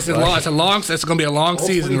 7.5. It's going to be a long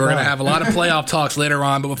season. We're going to have a lot of playoff talks later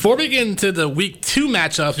on. But before we get into the week 2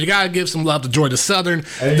 matchups, we got to give some love to Georgia Southern.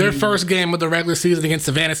 Their first game of the regular season against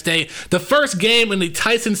Savannah State. The first game in the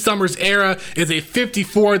Tyson Summers era is a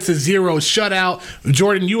 54-0 shutout.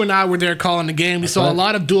 Jordan, you and I were there calling the game. We saw a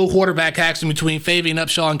lot of dual quarterback action between Fabian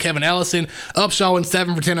Upshaw and Kevin Ellison. Upshaw went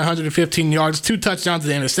 7 for 10, 115 yards, 2 touchdowns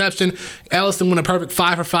and an interception. Ellison went a perfect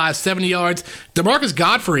 5 for 5, 70 yards. DeMarcus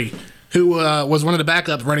Godfrey, who was one of the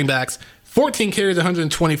backup running backs, 14 carries,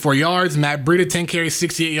 124 yards. Matt Breida, 10 carries,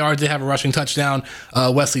 68 yards. They have a rushing touchdown.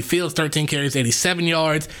 Wesley Fields, 13 carries, 87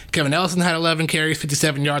 yards. Kevin Ellison had 11 carries,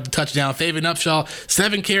 57 yards, a touchdown. Fabian Upshaw,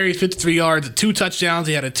 7 carries, 53 yards, 2 touchdowns.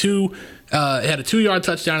 He had a 2-yard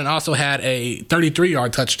touchdown and also had a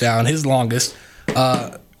 33-yard touchdown, his longest.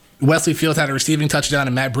 Wesley Fields had a receiving touchdown,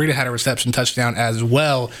 and Matt Breida had a reception touchdown as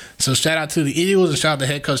well. So shout out to the Eagles and shout out to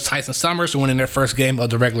head coach Tyson Summers for winning their first game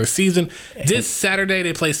of the regular season. This Saturday,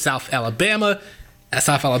 they play South Alabama. At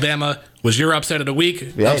South Alabama was your upset of the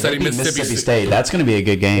week. Yeah, upsetting Mississippi State. That's going to be a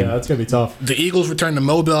good game. Yeah, that's going to be tough. The Eagles returned to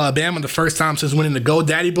Mobile, Alabama, the first time since winning the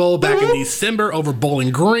GoDaddy Bowl back in December over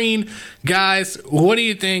Bowling Green. Guys, what do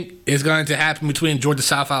you think is going to happen between Georgia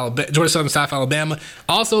Southern and South Alabama?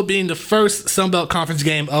 Also being the first Sun Belt Conference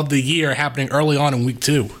game of the year happening early on in week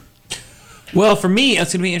 2. Well, for me,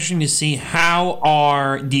 it's going to be interesting to see how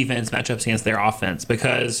our defense match up against their offense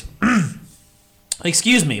because,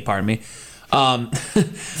 pardon me. From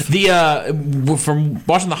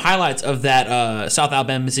watching the highlights of that South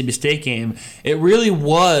Alabama Mississippi State game, it really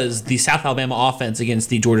was the South Alabama offense against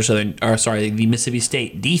the the Mississippi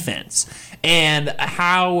State defense, and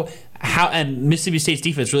how Mississippi State's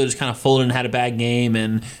defense really just kind of folded and had a bad game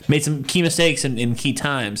and made some key mistakes in key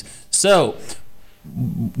times. So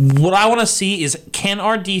what I want to see is, can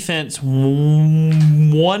our defense,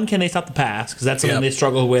 can they stop the pass? Because that's something they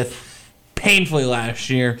struggled with painfully last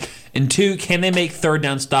year. And 2, can they make third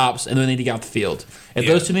down stops and then they need to get out the field? If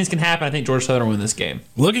those 2 things can happen, I think Georgia Southern will win this game.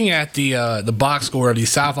 Looking at the box score of the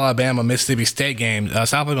South Alabama Mississippi State game,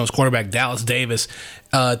 South Alabama's quarterback Dallas Davis,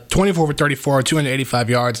 24 for 34, 285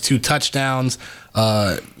 yards, 2 touchdowns.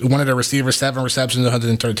 One of the receivers, 7 receptions,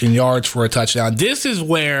 113 yards for a touchdown. This is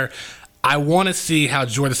where I want to see how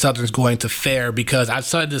Georgia Southern is going to fare, because I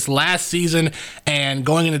said this last season and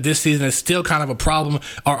going into this season is still kind of a problem.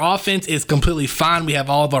 Our offense is completely fine. We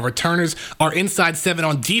have all of our returners. Our inside 7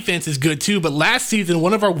 on defense is good too. But last season,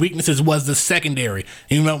 one of our weaknesses was the secondary.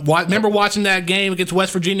 You know, remember watching that game against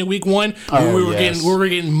West Virginia Week 1? Where we were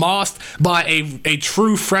getting mossed by a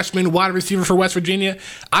true freshman wide receiver for West Virginia.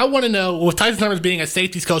 I want to know, with Tyson Summers being a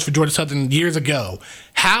safeties coach for Georgia Southern years ago,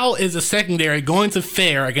 how is the secondary going to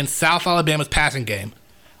fare against South Alabama's passing game?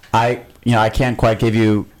 I can't quite give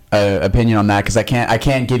you an opinion on that, because I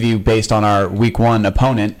can't give you based on our Week 1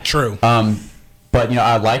 opponent. True. But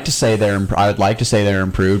I'd like to say they're improved. I'd like to say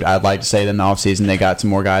that in the offseason they got some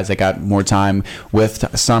more guys. They got more time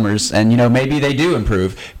with Summers, and maybe they do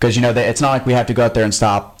improve, because it's not like we have to go out there and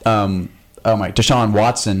stop Deshaun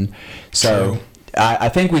Watson. So. True. I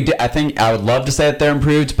think we. I think I would love to say that they're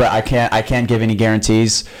improved, but I can't give any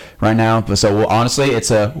guarantees right now. So honestly,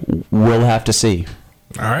 we'll have to see.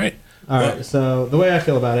 All right. So the way I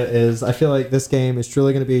feel about it is, I feel like this game is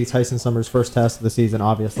truly going to be Tyson Summers' first test of the season,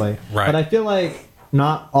 obviously. Right. But I feel like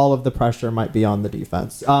not all of the pressure might be on the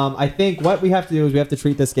defense. I think what we have to do is we have to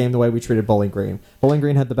treat this game the way we treated Bowling Green. Bowling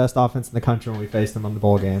Green had the best offense in the country when we faced them on the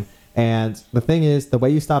bowl game. And the thing is, the way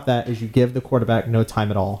you stop that is you give the quarterback no time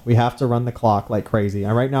at all. We have to run the clock like crazy.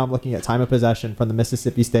 And right now I'm looking at time of possession from the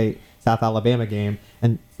Mississippi State-South Alabama game,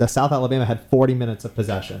 and the South Alabama had 40 minutes of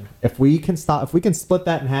possession. If we can split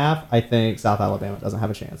that in half, I think South Alabama doesn't have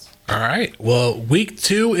a chance. All right. Well, Week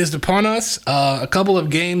 2 is upon us. A couple of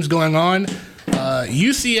games going on.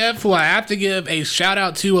 UCF, who I have to give a shout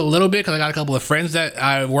out to a little bit, because I got a couple of friends that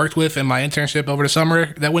I worked with in my internship over the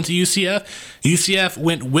summer that went to UCF. UCF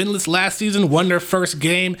went winless last season, won their first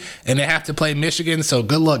game, and they have to play Michigan, so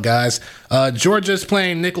good luck, guys. Georgia's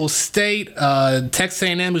playing Nicholls State. Texas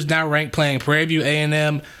A&M, who's now ranked, playing Prairie View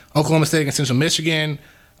A&M. Oklahoma State against Central Michigan.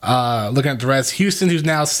 Looking at the rest, Houston, who's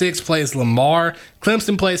now 6th, plays Lamar.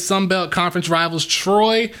 Clemson plays Sunbelt Conference rivals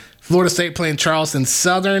Troy. Florida State playing Charleston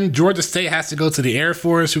Southern. Georgia State has to go to the Air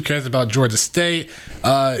Force. Who cares about Georgia State?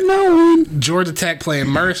 No one. Georgia Tech playing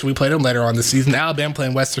Merce. We play them later on this season. Alabama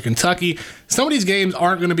playing Western Kentucky. Some of these games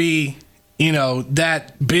aren't going to be,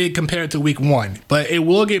 that big compared to Week 1, but it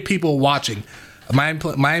will get people watching. Miami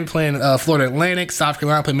playing Florida Atlantic. South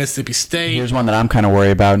Carolina playing Mississippi State. Here's one that I'm kind of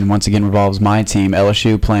worried about, and once again revolves my team.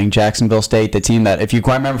 LSU playing Jacksonville State, the team that, if you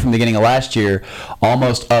quite remember from the beginning of last year,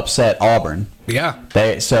 almost upset Auburn. Yeah.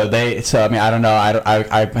 I mean, I don't know.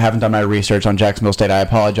 I haven't done my research on Jacksonville State. I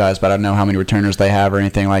apologize, but I don't know how many returners they have or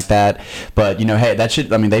anything like that. But hey,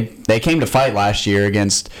 they came to fight last year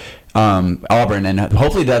against Auburn, and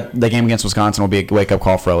hopefully that the game against Wisconsin will be a wake-up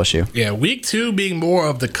call for LSU. Yeah, Week 2 being more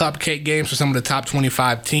of the cupcake games for some of the top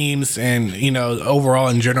 25 teams, and overall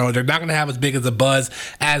in general, they're not going to have as big as a buzz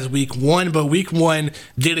as Week 1, but Week 1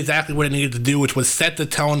 did exactly what it needed to do, which was set the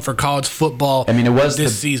tone for college football. I mean, it was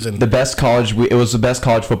this season the best college. It was the best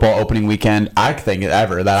college football opening weekend I think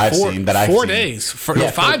ever that I've seen. 4 days,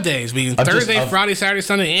 5 days, meaning Thursday, Friday, Saturday,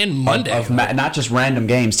 Sunday, and Monday. Not just random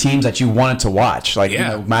games, teams that you wanted to watch,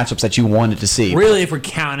 matchups that you wanted to see. Really, if we're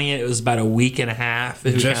counting it, it was about a week and a half.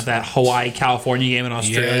 If we count that Hawaii-California game in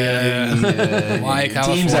Australia. Hawaii,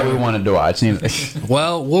 California. Teams that we wanted to watch.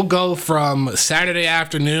 Well, we'll go from Saturday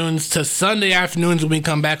afternoons to Sunday afternoons when we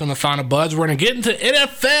come back on the Final Buzz. We're going to get into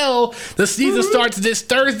NFL. The season starts this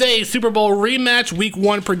Thursday. Super Bowl rematch, Week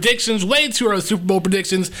 1 predictions. Way too early Super Bowl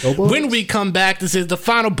predictions. When we come back, this is the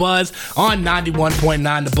Final Buzz on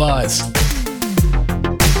 91.9 The Buzz.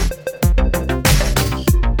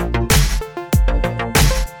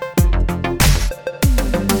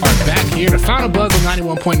 Here, the Final Buzz on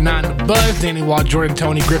 91.9 The Buzz. Danny Wall, Jordan,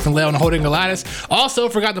 Tony, Griffin, Leo, and Holding Gladys. Also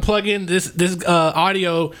forgot to plug in this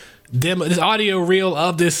audio demo, this audio reel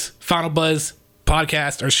of this Final Buzz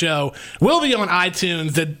podcast or show will be on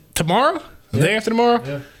iTunes tomorrow, the day after tomorrow.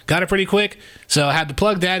 Yeah. Got it pretty quick, so I had to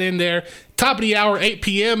plug that in there. Top of the hour, 8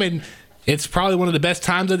 p.m., and it's probably one of the best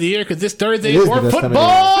times of the year because this Thursday is more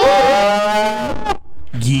football.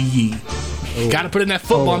 Yee. Got to put in that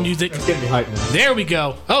football music. It's getting me hyped now. There we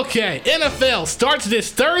go. Okay, NFL starts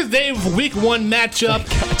this Thursday Week 1 matchup.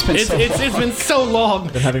 It's been so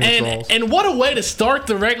long. And what a way to start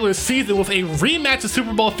the regular season with a rematch of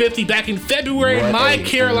Super Bowl 50 back in February. My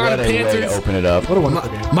Carolina Panthers. Open it up. What a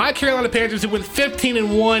wonderful game. My Carolina Panthers, who went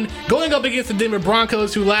 15-1, going up against the Denver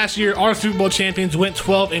Broncos, who last year are Super Bowl champions, went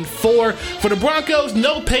 12-4. For the Broncos,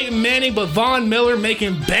 no Peyton Manning, but Von Miller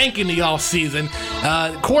making bank in the offseason.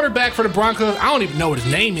 Quarterback for the Broncos, I don't even know what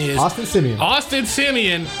his name is. Austin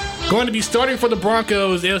Simeon going to be starting for the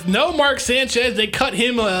Broncos. There's no Mark Sanchez. They cut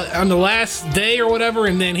him on the last day or whatever,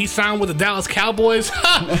 and then he signed with the Dallas Cowboys.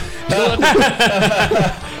 Come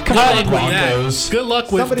Good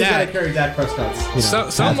luck with Somebody's that. got to carry Dak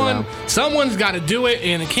Prescott's. Someone's got to do it,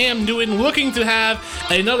 and Cam Newton looking to have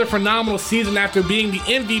another phenomenal season after being the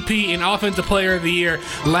MVP and Offensive Player of the Year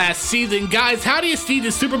last season. Guys, how do you see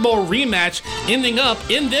the Super Bowl rematch ending up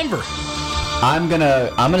in Denver? I'm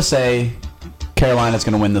gonna say Carolina's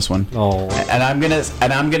gonna win this one. Oh.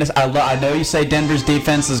 I know you say Denver's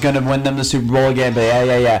defense is gonna win them the Super Bowl again, but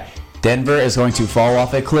yeah. Denver is going to fall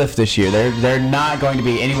off a cliff this year. They're not going to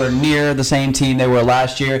be anywhere near the same team they were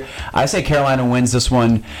last year. I say Carolina wins this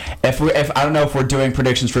one. If I don't know if we're doing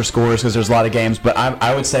predictions for scores because there's a lot of games, but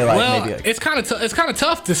I would say maybe it's kind of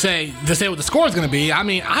tough to say what the score is going to be. I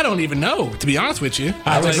mean, I don't even know, to be honest with you.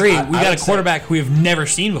 I would agree. We got a quarterback who we've never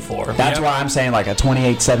seen before. That's why I'm saying like a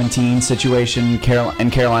 28-17 situation in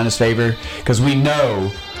Carolina's favor, because we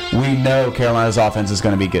know Carolina's offense is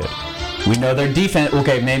going to be good. We know their defense.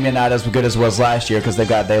 Okay, maybe not as good as it was last year because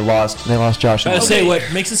they lost Josh. I would say what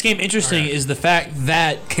makes this game interesting is the fact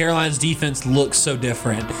that Carolina's defense looks so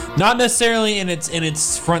different. Not necessarily in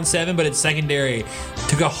its front seven, but its secondary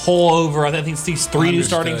took a hole over. I think it's 3 new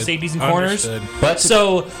starting safeties and corners. But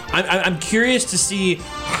so I'm curious to see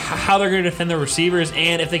how they're going to defend their receivers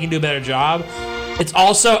and if they can do a better job. It's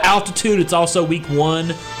also altitude. It's also week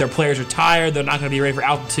 1. Their players are tired. They're not going to be ready for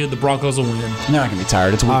altitude. The Broncos will win. They're not going to be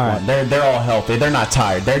tired. It's week 1. They're all healthy. They're not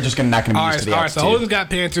tired. They're just not going to be used to the altitude. So Holden's got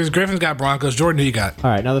Panthers. Griffin's got Broncos. Jordan, who you got?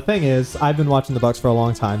 All right. Now the thing is, I've been watching the Bucs for a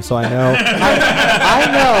long time, so I know. I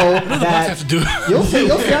know that you'll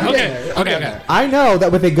see. I'm getting there. Okay. I know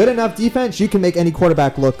that with a good enough defense, you can make any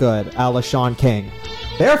quarterback look good, a la Sean King.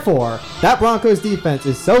 Therefore, that Broncos defense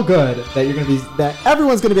is so good that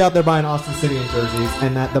everyone's going to be out there buying Austin City jerseys,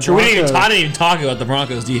 and that the Broncos. I didn't even talk about the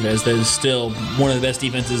Broncos defense. That is still one of the best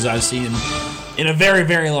defenses I've seen in a very,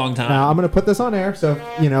 very long time. Now I'm going to put this on air, so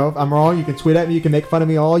if I'm wrong, you can tweet at me, you can make fun of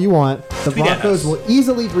me all you want. The Broncos will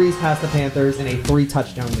easily breeze past the Panthers in a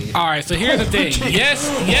 3-touchdown lead. All right, so here's the thing.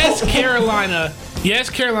 Yes, Carolina.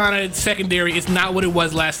 Yes, Carolina's secondary is not what it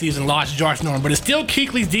was last season, lost Josh Norman, but it's still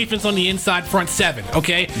Kuechly's defense on the inside front 7,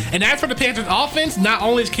 okay? And as for the Panthers offense, not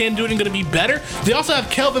only is Cam Newton going to be better, they also have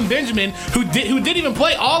Kelvin Benjamin, who didn't even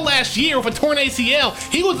play all last year with a torn ACL.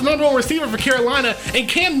 He was the number 1 receiver for Carolina, and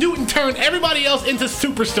Cam Newton turned everybody else into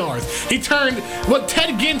superstars. He turned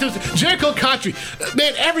Ted Ginn to Jericho Country,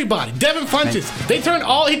 man, everybody, Devin Funchess. He turned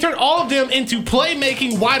all of them into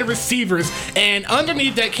playmaking wide receivers, and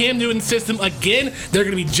underneath that Cam Newton system, again, they're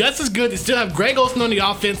going to be just as good. They still have Greg Olsen on the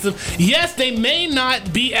offensive. Yes, they may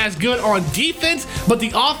not be as good on defense, but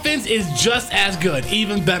the offense is just as good,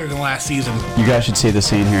 even better than last season. You guys should see the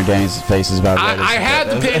scene here. Danny's face is about red. I have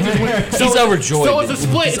the Panthers win. He's overjoyed. So it's a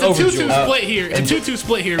split. It's a 2-2 split here. It's a 2-2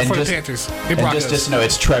 split here for the Panthers. And just know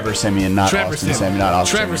it's Trevor Siemian, not Austin Siemian, not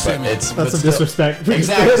Austin Trevor Siemian. That's some disrespect.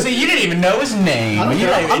 Exactly. See, you didn't even know his name.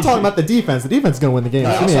 I'm talking about the defense. The defense is going to win the game.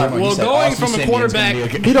 Well, going from a quarterback,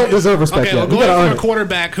 he don't deserve respect yet. Going from a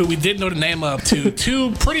quarterback who we didn't know the name of to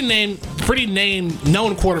two pretty known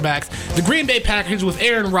quarterbacks. The Green Bay Packers with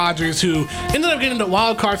Aaron Rodgers, who ended up getting the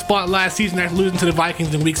wild card spot last season after losing to the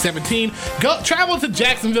Vikings in Week 17. Travel to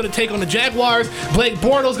Jacksonville to take on the Jaguars. Blake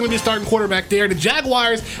Bortles going to be starting quarterback there. The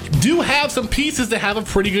Jaguars do have some pieces that have a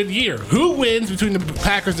pretty good year. Who wins between the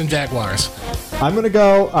Packers and Jaguars? I'm going to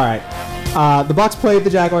go. All right. The Bucs played the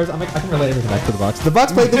Jaguars. I can relate everything back to the Bucs. The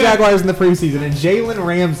Bucs played the Jaguars in the preseason, and Jalen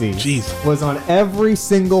Ramsey was on every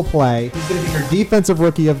single play. He's going to be your defensive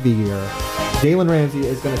rookie of the year. Jalen Ramsey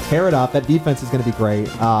is going to tear it up. That defense is going to be great.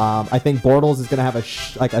 I think Bortles is going to have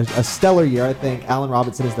a stellar year. I think Allen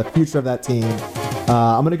Robinson is the future of that team.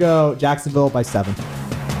 I'm going to go Jacksonville by 7.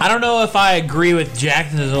 I don't know if I agree with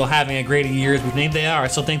Jacksonville having a great year as we think they are. I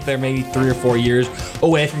still think they're maybe 3 or 4 years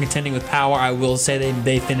away from contending with power. I will say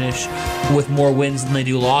they finish with more wins than they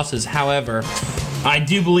do losses. However, I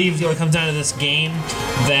do believe when it comes down to this game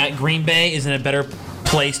that Green Bay is in a better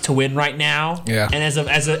place to win right now. Yeah. And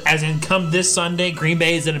as in come this Sunday, Green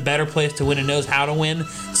Bay is in a better place to win and knows how to win.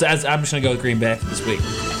 So I'm just gonna go with Green Bay for this week.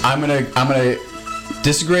 I'm gonna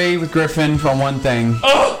disagree with Griffin on one thing.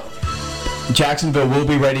 Oh! Jacksonville will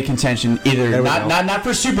be ready contention either not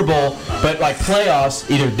for Super Bowl, but like playoffs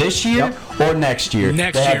either this year or next year.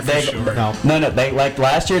 For sure. No. They like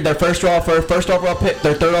last year their first overall pick,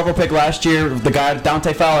 their third overall pick last year. The guy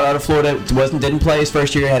Dante Fowler out of Florida didn't play his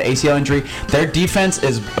first year. He had ACL injury. Their defense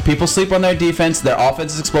is people sleep on their defense. Their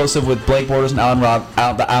offense is explosive with Blake Bortles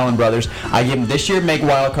and the Allen brothers. I give them this year make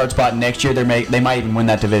wild card spot. Next year they might even win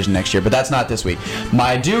that division next year, but that's not this week.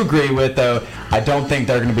 I do agree with though. I don't think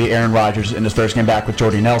they're going to be Aaron Rodgers in his first game back with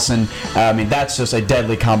Jordy Nelson. I mean, that's just a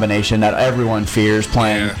deadly combination that everyone fears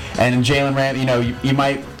playing. Yeah. And Jalen Ramsey, you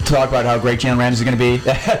might talk about how great Jalen Ramsey is going to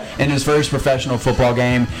be in his first professional football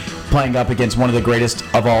game, playing up against one of the greatest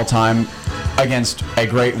of all time, against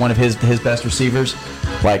one of his best receivers.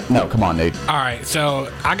 Like, no, come on, dude. All right,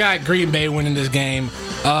 so I got Green Bay winning this game.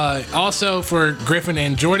 Also for Griffin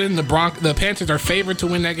and Jordan, the Panthers are favored to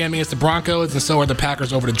win that game against the Broncos, and so are the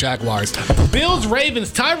Packers over the Jaguars. Bills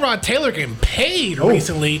Ravens. Tyrod Taylor getting paid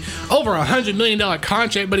recently, over $100 million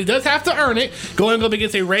contract, but he does have to earn it. Going up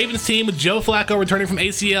against a Ravens team with Joe Flacco returning from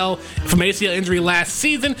ACL injury last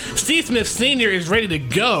season. Steve Smith Sr. is ready to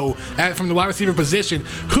go from the wide receiver position.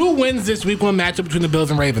 Who wins this Week 1 matchup between the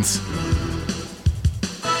Bills and Ravens?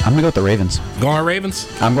 I'm gonna go with the Ravens. Going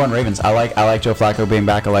Ravens? I'm going Ravens. I like Joe Flacco being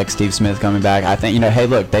back. I like Steve Smith coming back. I think, hey,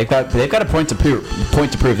 look, they've got a point to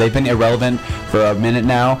prove. They've been irrelevant for a minute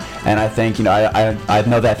now, and I think, I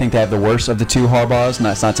know that I think they have the worst of the two Harbaughs, and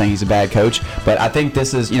that's not saying he's a bad coach, but I think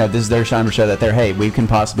this is their time to show that we can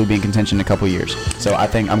possibly be in contention in a couple years. So I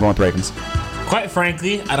think I'm going with the Ravens. Quite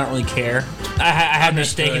frankly, I don't really care. I have no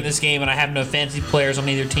stake in this game, and I have no fancy players on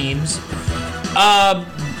either teams.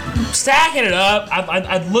 Stacking it up,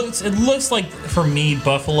 it looks like for me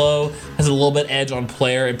Buffalo has a little bit edge on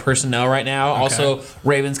player and personnel right now. Okay. Also,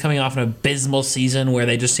 Ravens coming off an abysmal season where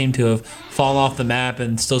they just seem to have fallen off the map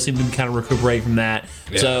and still seem to be kind of recuperate from that.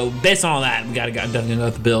 Yeah. So based on all that, we definitely go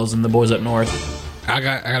with the Bills and the boys up north. I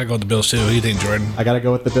gotta go with the Bills too. Who do you think, Jordan? I gotta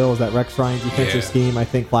go with the Bills. That Rex Ryan defensive scheme. I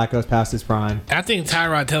think Flacco's past his prime. I think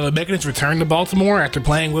Tyrod Taylor making his return to Baltimore after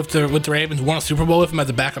playing with the Ravens, won a Super Bowl with him as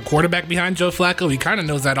a backup quarterback behind Joe Flacco. He kind of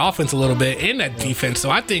knows that offense a little bit and that defense.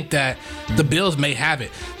 So I think that the Bills may have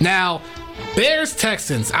it. Now, Bears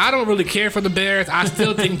Texans. I don't really care for the Bears. I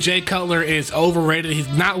still think Jay Cutler is overrated. He's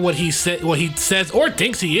not what he says or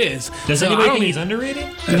thinks he is. Does anybody think he's underrated?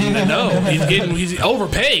 No, he's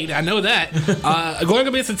overpaid. I know that. Going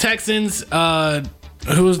against the Texans,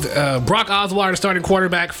 who's Brock Osweiler, the starting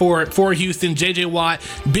quarterback for Houston. JJ Watt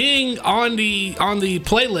being on the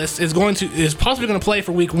playlist is possibly going to play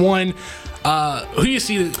for Week 1. Who do you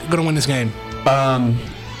see going to win this game?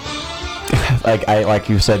 Like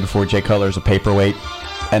you said before, Jay Cutler is a paperweight,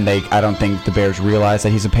 and I don't think the Bears realize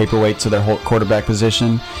that he's a paperweight to their whole quarterback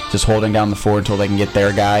position, just holding down the fort until they can get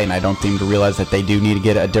their guy, and I don't think to realize that they do need to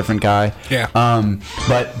get a different guy. Yeah.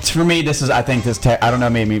 But for me, I don't know,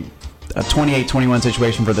 maybe a 28-21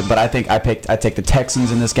 situation but I think I take the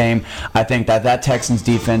Texans in this game. I think that Texans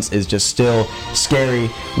defense is just still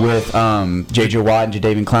scary with J.J. Watt and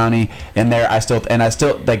Jadeveon Clowney in there. I still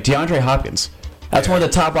like DeAndre Hopkins. That's one of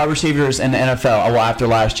the top wide receivers in the NFL, after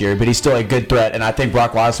last year, but he's still a good threat, and I think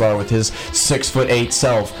Brock Osweiler with his 6'8"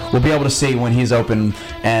 self will be able to see when he's open,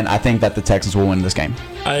 and I think that the Texans will win this game.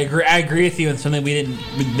 I agree with you, and something that you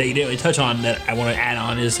didn't really touch on that I want to add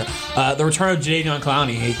on is the return of Jadeveon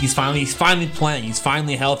Clowney. He's finally playing. He's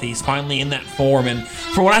finally healthy. He's finally in that form, and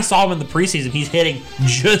for what I saw him in the preseason, he's hitting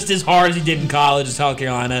just as hard as he did in college in South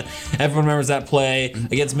Carolina. Everyone remembers that play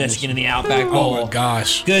against Michigan in the Outback Bowl. Oh my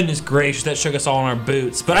gosh! Goodness gracious, that shook us all in our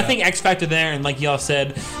boots. But I think X factor there, and like y'all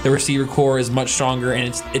said, the receiver core is much stronger,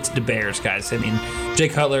 and it's the Bears, guys. I mean, Jay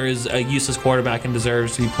Cutler is a useless quarterback and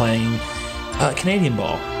deserves to be playing Canadian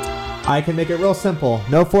ball. I can make it real simple.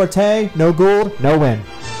 No Forte, no Gould, no win.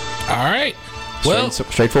 All right. Well,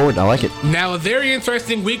 straightforward. I like it. Now, a very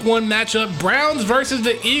interesting Week 1 matchup. Browns versus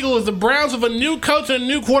the Eagles. The Browns with a new coach and a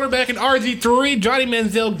new quarterback in RG3. Johnny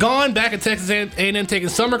Manziel gone back at Texas A&M taking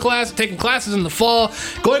classes in the fall.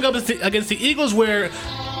 Going up against the Eagles where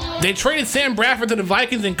they traded Sam Bradford to the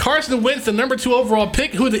Vikings and Carson Wentz, the number 2 overall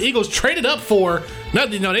pick, who the Eagles traded up for. They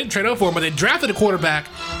didn't trade up for him, but they drafted a quarterback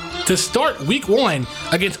to start Week 1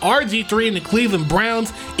 against RG3 and the Cleveland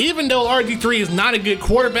Browns. Even though RG3 is not a good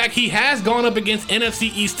quarterback, he has gone up against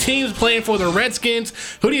NFC East teams playing for the Redskins.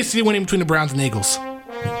 Who do you see winning between the Browns and Eagles?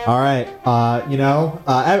 All right.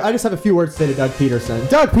 I just have a few words to say to Doug Peterson.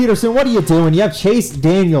 Doug Peterson, what are you doing? You have Chase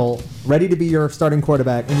Daniel ready to be your starting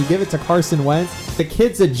quarterback, and you give it to Carson Wentz. The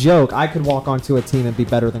kid's a joke. I could walk onto a team and be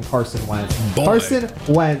better than Carson Wentz. Boy. Carson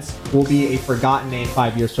Wentz will be a forgotten name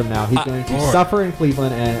 5 years from now. He's going to suffer in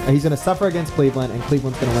Cleveland, and he's going to suffer against Cleveland, and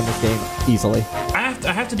Cleveland's going to win this game easily.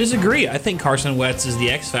 I have to disagree. I think Carson Wentz is the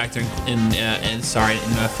X factor in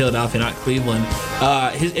Philadelphia, not Cleveland.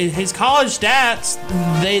 His college stats,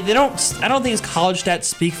 they don't. I don't think his college stats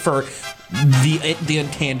speak for the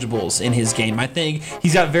intangibles in his game. I think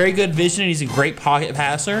he's got very good vision and he's a great pocket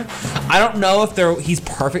passer. I don't know if he's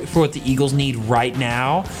perfect for what the Eagles need right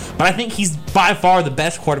now, but I think he's by far the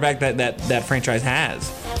best quarterback that franchise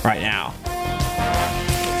has right now.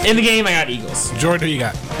 In the game, I got Eagles. Jordan, who you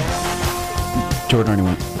got? Jordan already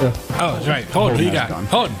went. Oh, that's right. Holden, who you got?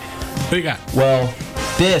 Holden, who you got? Well,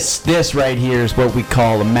 this right here is what we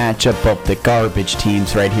call a matchup of the garbage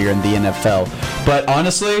teams right here in the NFL. But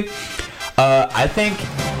honestly, I think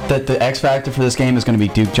that the X factor for this game is going to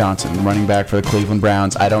be Duke Johnson, running back for the Cleveland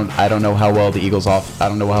Browns. I don't know how well the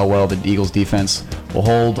Eagles defense will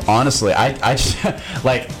hold. Honestly, I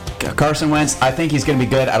like Carson Wentz. I think he's going to be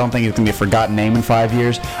good. I don't think he's going to be a forgotten name in 5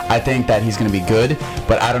 years. I think that he's going to be good,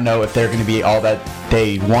 but I don't know if they're going to be all that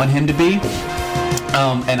they want him to be.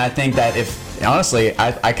 And I think that honestly,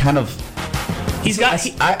 I kind of.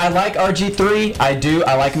 I like RG3. I do.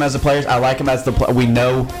 I like him as a player. I like him as we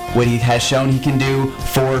know what he has shown he can do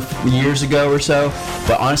 4 years ago or so.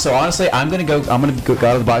 But honestly, I'm gonna go out of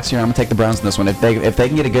the box here. I'm gonna take the Browns in this one. If they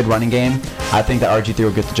can get a good running game, I think that RG3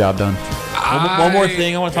 will get the job done. One more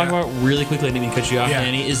thing I want to talk about really quickly. I didn't mean to cut you off,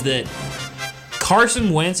 Danny. Is that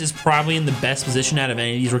Carson Wentz is probably in the best position out of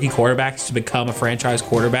any of these rookie quarterbacks to become a franchise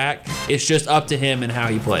quarterback. It's just up to him and how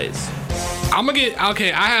he plays.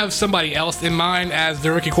 I have somebody else in mind as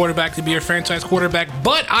the rookie quarterback to be a franchise quarterback,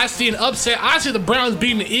 but I see an upset. I see the Browns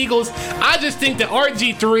beating the Eagles. I just think that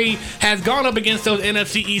RG3 has gone up against those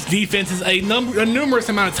NFC East defenses a numerous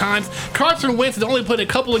amount of times. Carson Wentz has only played a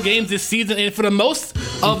couple of games this season, and for the most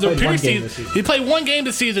of the preseason, he played one game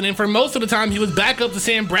this season, and for most of the time, he was back up to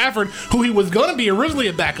Sam Bradford, who he was going to be originally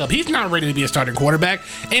a backup. He's not ready to be a starting quarterback,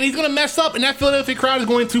 and he's going to mess up, and that Philadelphia crowd is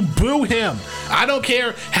going to boo him. I don't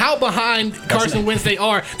care how behind Carson Wentz they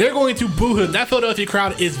are, they're going to boo him. That Philadelphia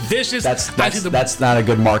crowd is vicious. That's not a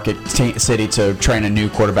good market city to train a new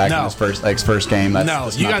quarterback in his first game. You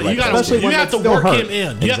have to work him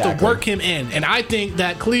in. You have to work him in, and I think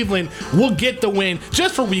that Cleveland will get the win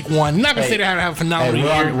just for week 1. I'm not gonna say they're gonna have a phenomenal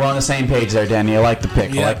year. We're on the same page there, Danny. I like the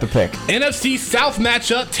pick. Yeah. NFC South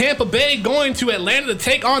matchup: Tampa Bay going to Atlanta to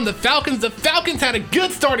take on the Falcons. The Falcons had a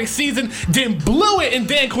good starting season, then blew it in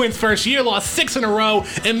Dan Quinn's first year, lost 6 in a row,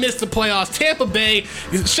 and missed the playoffs. Tampa Bay,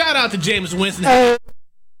 shout out to Jameis Winston.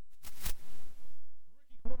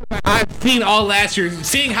 I've seen all last year,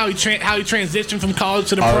 seeing how he transitioned from college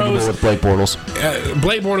to the pros. With Blake Bortles.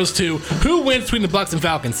 Blake Bortles too. Who wins between the Bucs and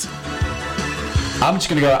Falcons? I'm just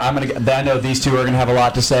gonna go. I know these two are gonna have a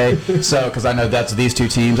lot to say, so because I know that's these two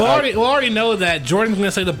teams. We already know that Jordan's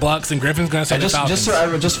gonna say the Bucs and Griffin's gonna say the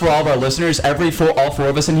Falcons. Just for all of our listeners, all 4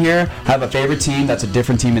 of us in here have a favorite team that's a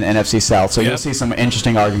different team in the NFC South. So you'll see some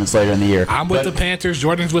interesting arguments later in the year. I'm with the Panthers.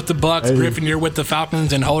 Jordan's with the Bucs. Griffin, you're with the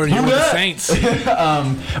Falcons, and Holder, you're with the Saints.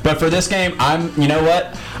 But for this game, you know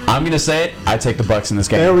what? I'm gonna say it. I take the Bucs in this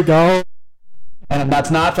game. There we go. And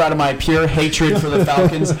that's not out of my pure hatred for the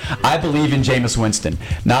Falcons. I believe in Jameis Winston.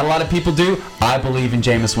 Not a lot of people do. I believe in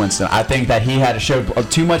Jameis Winston. I think that he showed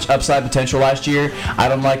too much upside potential last year. I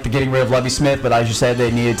don't like the getting rid of Lovie Smith, but as you said,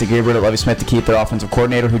 they needed to get rid of Lovie Smith to keep their offensive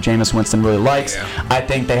coordinator, who Jameis Winston really likes. Yeah. I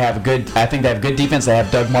think they have a good defense. They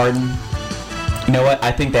have Doug Martin. You know what?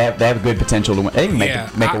 I think they have a good potential to win. They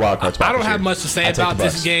can make a wild card spot. I don't have much to say about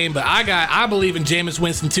this game, but I believe in Jameis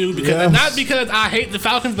Winston too, because not because I hate the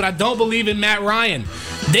Falcons, but I don't believe in Matt Ryan.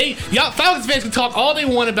 Falcons fans can talk all they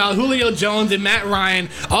want about Julio Jones and Matt Ryan,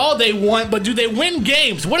 all they want, but do they win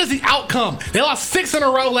games? What is the outcome? They lost 6 in a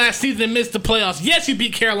row last season and missed the playoffs. Yes, you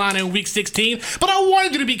beat Carolina in Week 16, but I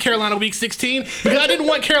wanted you to beat Carolina Week 16 because I didn't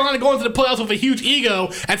want Carolina going to the playoffs with a huge ego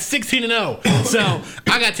at 16-0. So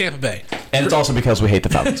I got Tampa Bay. And it's also because we hate the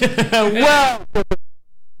Falcons. Well,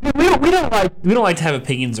 we don't like to have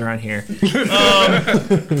opinions around here.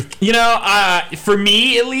 For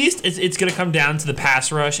me at least, it's going to come down to the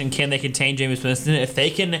pass rush and can they contain Jameis Winston. If they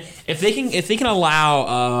can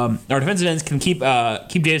allow our defensive ends can keep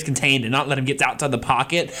Jameis contained and not let him get outside the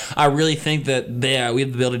pocket, I really think that we have the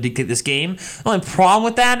ability to dictate this game. The only problem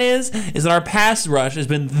with that is that our pass rush has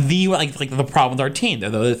been the problem with our team.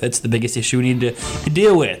 Though that's the biggest issue we need to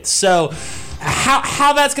deal with. So.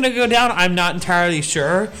 How that's going to go down, I'm not entirely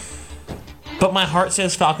sure. But my heart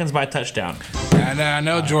says Falcons by a touchdown. I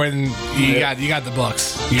know, Jordan, you got the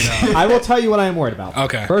Bucs. You know. I will tell you what I am worried about.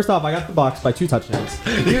 Okay. First off, I got the Bucs by 2 touchdowns.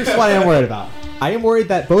 Here's what I am worried about. I am worried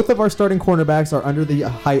that both of our starting cornerbacks are under the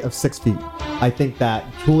height of 6 feet. I think that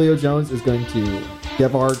Julio Jones is going to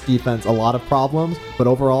give our defense a lot of problems. But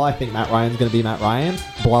overall, I think Matt Ryan's going to be Matt Ryan,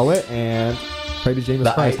 blow it, and... pray to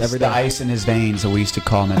Jameis Christ every day. The ice in his veins, that we used to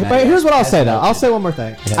call him. But here's what I'll say, though. I'll say one more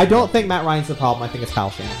thing. I don't think Matt Ryan's the problem. I think it's Kyle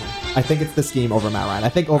Shanahan. I think it's the scheme over Matt Ryan. I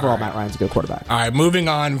think overall Matt Ryan's a good quarterback. All right, moving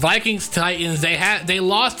on. Vikings, Titans. They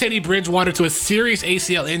lost Teddy Bridgewater to a serious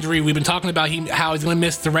ACL injury. We've been talking about how he's going to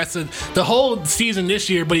miss the rest of the whole season this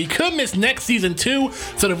year, but he could miss next season too.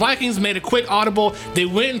 So the Vikings made a quick audible. They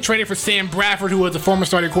went and traded for Sam Bradford, who was a former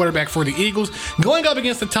starting quarterback for the Eagles, going up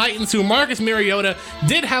against the Titans, who Marcus Mariota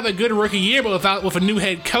did have a good rookie year, but without with a new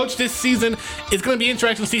head coach this season. It's going to be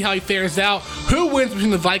interesting to see how he fares out. Who wins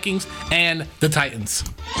between the Vikings and the Titans?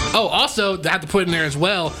 Oh, also, I have to put in there as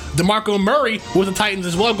well, DeMarco Murray with the Titans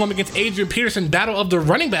as well, going against Adrian Peterson, battle of the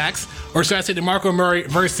running backs, or should I say DeMarco Murray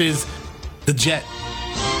versus the Jet,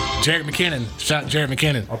 Jerick McKinnon. Shout out Jerick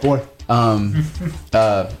McKinnon. Oh, boy.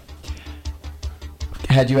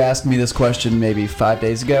 Had you asked me this question maybe 5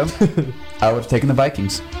 days ago, I would have taken the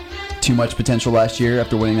Vikings. Too much potential last year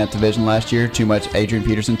after winning that division last year. Too much Adrian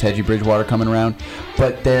Peterson, Teddy Bridgewater coming around.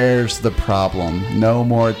 But there's the problem. No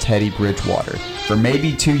more Teddy Bridgewater. For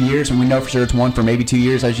maybe 2 years, and we know for sure it's one, for maybe 2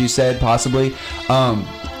 years, as you said, possibly.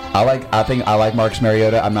 I think I like Marcus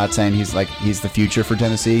Mariota. I'm not saying he's the future for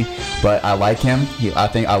Tennessee, but I like him. I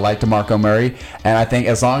think I like DeMarco Murray, and I think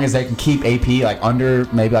as long as they can keep AP like under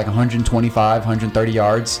maybe like 125, 130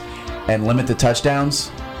 yards, and limit the touchdowns,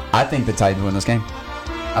 I think the Titans win this game.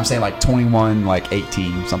 I'm saying like 21, like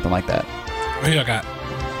 18, something like that. Who you got?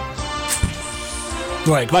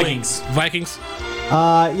 Like Vikings. Vikings.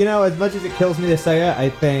 As much as it kills me to say it, I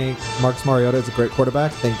think Marcus Mariota is a great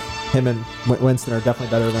quarterback. I think him and Winston are definitely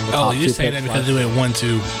better than the top two. Oh, you say that because they went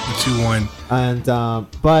 1-2, 2-1. And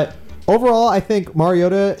but overall, I think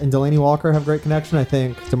Mariota and Delaney Walker have great connection. I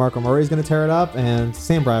think DeMarco Murray is going to tear it up, and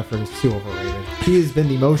Sam Bradford is too overrated. He's been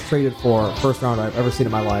the most traded for first rounder I've ever seen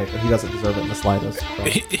in my life, and he doesn't deserve it in the slightest. So.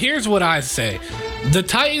 Here's what I say. The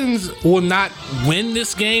Titans will not win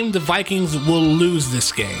this game. The Vikings will lose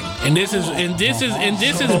this game. And this is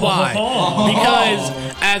why. Because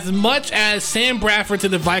as much as Sam Bradford to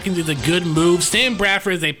the Vikings is a good move, Sam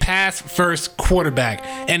Bradford is a pass-first quarterback.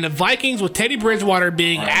 And the Vikings, with Teddy Bridgewater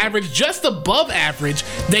being average, just above average,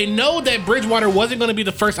 they know that Bridgewater wasn't going to be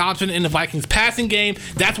the first option in the Vikings passing game.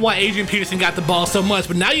 That's why Adrian Peterson got the ball so much.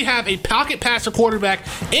 But now you have a pocket passer quarterback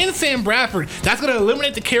in Sam Bradford. That's going to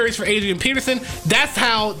eliminate the carries for Adrian Peterson. That's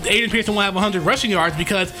how Adrian Peterson will have 100 rushing yards,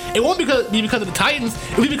 because it won't be because of the Titans.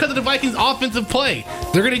 It'll be because of the Vikings' offensive play.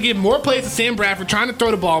 They're going to give more plays to Sam Bradford, trying to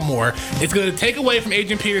throw the ball more. It's going to take away from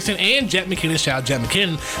Adrian Peterson and Jet McKinnon. Shout out Jet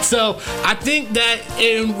McKinnon. So I think that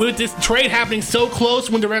with this trade happening so close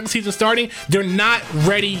when the regular season starting, they're not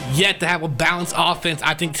ready yet to have a balanced offense.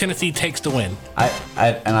 I think Tennessee takes the win. I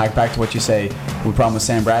back to what you say. We problem with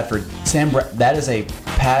Sam Bradford. That is a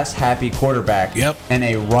pass-happy quarterback. Yep. And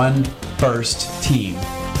a run-first team,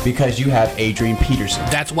 because you have Adrian Peterson.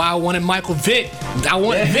 That's why I wanted Michael Vick. Vick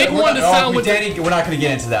wanted to sign with Danny. We're not going to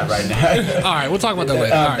get into that right now. All right, we'll talk about that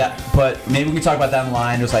later. All right. But maybe we can talk about that in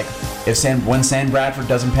line. It was like, when Sam Bradford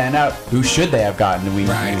doesn't pan out, who should they have gotten? And we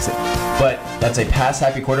use it. But that's a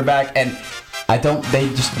pass-happy quarterback, and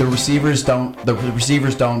the receivers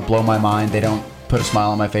don't blow my mind. They don't put a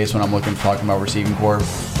smile on my face when I'm talking about receiving core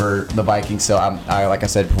for the Vikings. So I like I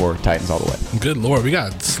said before, Titans all the way. Good Lord, we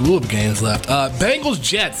got a slew of games left. Bengals,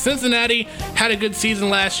 Jets. Cincinnati had a good season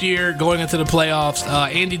last year going into the playoffs.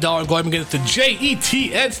 Andy Dalton going against the Jets.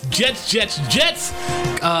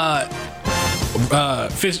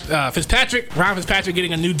 Ryan Fitzpatrick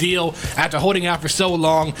getting a new deal after holding out for so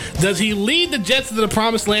long. Does he lead the Jets to the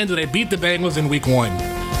promised land? Do they beat the Bengals in week 1?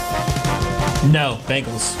 No,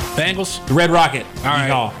 Bengals. Bengals? The Red Rocket. All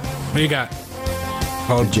right. What do you got?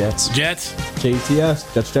 The Jets.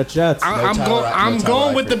 JTS. Jets. I'm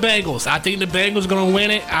going with the Bengals. I think the Bengals are going to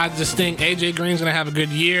win it. I just think AJ Green's going to have a good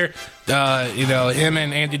year. Him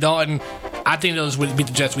and Andy Dalton. I think those would beat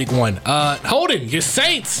the Jets week 1. Holden, your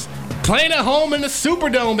Saints playing at home in the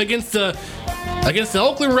Superdome against the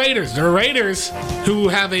Oakland Raiders. The Raiders, who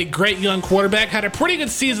have a great young quarterback, had a pretty good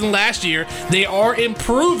season last year. They are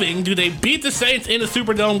improving. Do they beat the Saints in the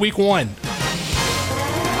Superdome week 1?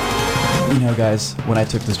 Guys, when I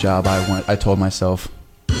took this job, I told myself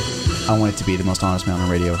I wanted to be the most honest man on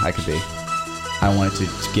the radio I could be. I wanted to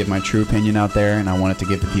give my true opinion out there, and I wanted to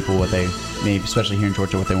give the people what they, maybe especially here in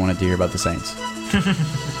Georgia, what they wanted to hear about the Saints.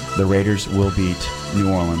 The Raiders will beat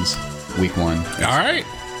New Orleans week 1. All right.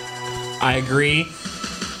 I agree.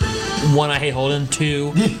 1, I hate Holden.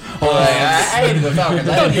 2, I hated the Falcons.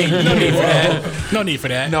 No need for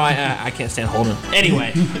that. No, I can't stand Holden.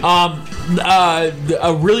 Anyway,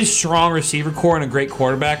 a really strong receiver core and a great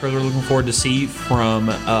quarterback. We're looking forward to see from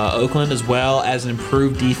Oakland, as well as an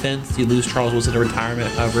improved defense. You lose Charles Woodson to retirement,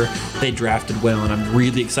 however, they drafted well, and I'm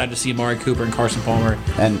really excited to see Amari Cooper and Carson Palmer.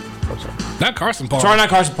 Not Carson Palmer. Sorry, not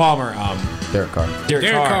Carson Palmer. Derek Carr. Derek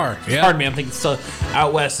Carr. Yeah. Pardon me. I'm thinking still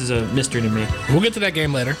out west is a mystery to me. We'll get to that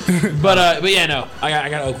game later. but yeah, no. I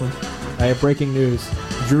got Oakland. I have breaking news.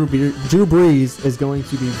 Drew Brees is going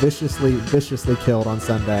to be viciously killed on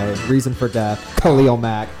Sunday. Reason for death: Khalil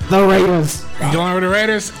Mack. The Raiders. You going with the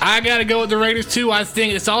Raiders? I gotta go with the Raiders too. I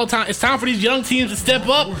think it's time for these young teams to step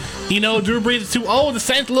up. Drew Brees is too old. The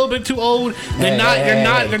Saints a little bit too old. They're not.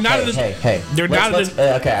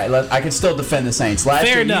 I can still defend the Saints. Last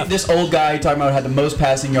year, this old guy you're talking about had the most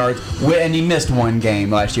passing yards, and he missed one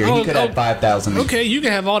game last year. He could have had 5,000. Okay, you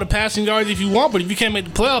can have all the passing yards if you want, but if you can't make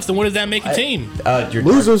the playoffs, then what does that make a team? You're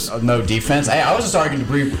losers. No defense. I was just arguing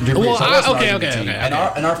Drew Brees. Well, okay.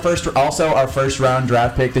 And our first round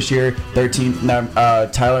draft pick this year,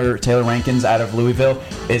 13th, Taylor Rankins out of Louisville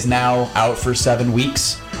is now out for 7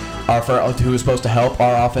 weeks. Who was supposed to help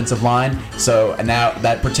our offensive line. So now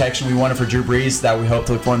that protection we wanted for Drew Brees that we hoped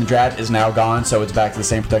to look for in the draft is now gone. So it's back to the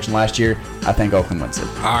same protection last year. I think Oakland wins it.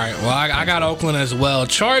 All right. Well, I got Oakland as well.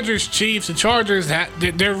 Chargers, Chiefs. The Chargers,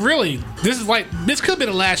 they're really. This could have been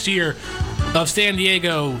the last year of San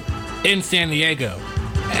Diego in San Diego.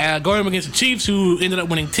 Going up against the Chiefs, who ended up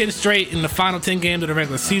winning 10 straight in the final 10 games of the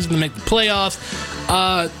regular season to make the playoffs.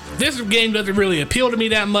 This game doesn't really appeal to me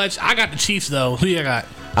that much. I got the Chiefs, though. Who you got?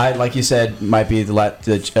 Like you said, might be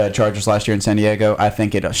the Chargers last year in San Diego. I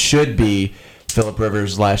think it should be Phillip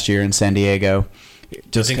Rivers last year in San Diego.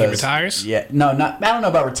 Just think he retires? Yeah, I don't know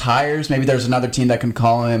about retires. Maybe there's another team that can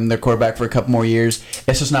call him their quarterback for a couple more years.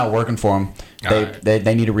 It's just not working for him.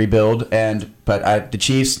 They need to rebuild. But the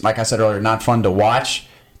Chiefs, like I said earlier, not fun to watch,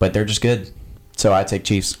 but they're just good. So I take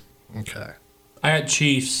Chiefs. Okay. I got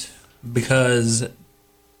Chiefs because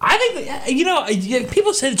I think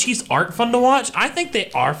people say the Chiefs aren't fun to watch. I think they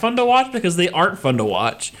are fun to watch because they aren't fun to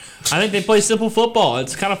watch. I think they play simple football.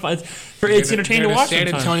 It's kind of fun. It's entertaining to watch. The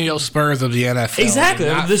San Antonio Spurs of the NFL. Exactly,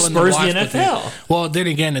 the Spurs of the NFL. Well, then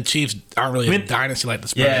again, the Chiefs aren't really a dynasty like the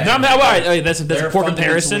Spurs. Yeah, that's a poor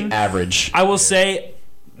comparison. Average. I will say,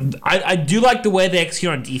 I do like the way they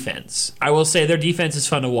execute on defense. I will say their defense is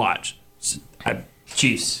fun to watch.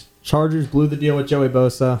 Chiefs. Chargers blew the deal with Joey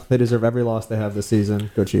Bosa. They deserve every loss they have this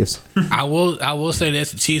season. Go Chiefs. I will say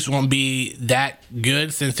this: the Chiefs won't be that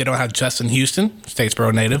good since they don't have Justin Houston,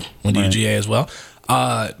 Statesboro native, went to UGA as well.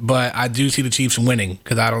 But I do see the Chiefs winning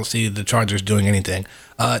because I don't see the Chargers doing anything.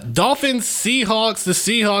 Dolphins, Seahawks. The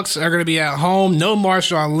Seahawks are going to be at home. No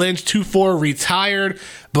Marshawn Lynch, 2-4 retired,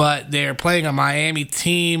 but they're playing a Miami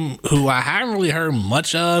team who I haven't really heard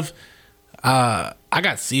much of. I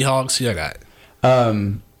got Seahawks. Who I got?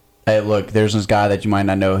 Hey, look, there's this guy that you might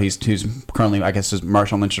not know. Who's currently, I guess, is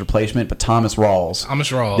Marshawn Lynch's replacement, but Thomas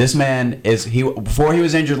Rawls. This man before he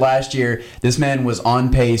was injured last year, this man was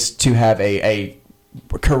on pace to have a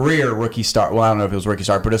career rookie start. Well, I don't know if it was rookie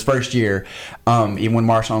start, but his first year, even when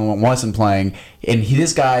Marshawn wasn't playing, and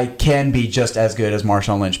this guy can be just as good as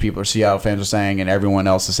Marshawn Lynch. People, Seattle fans are saying, and everyone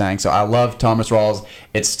else is saying. So I love Thomas Rawls.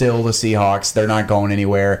 It's still the Seahawks. They're not going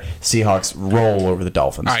anywhere. Seahawks roll over the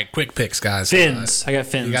Dolphins. All right, quick picks, guys. Fins. I got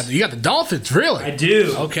Fins. You got the Dolphins, really? I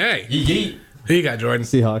do. Okay. Yeet. Who you got, Jordan?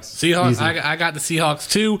 Seahawks. I got the Seahawks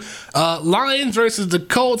too. Lions versus the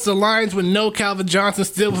Colts. The Lions with no Calvin Johnson,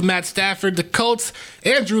 still with Matt Stafford. The Colts,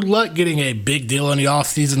 Andrew Luck getting a big deal in the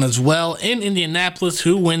offseason as well. In Indianapolis,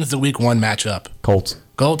 who wins the Week 1 matchup? Colts.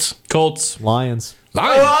 Lions.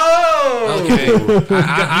 Lions. Whoa! Okay. You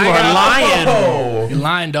are lying. You're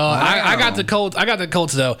lying, dog. Wow. I got the Colts. I got the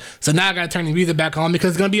Colts though. So now I got to turn the music back on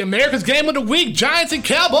because it's going to be America's Game of the Week: Giants and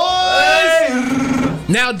Cowboys.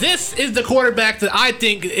 Now this is the quarterback that I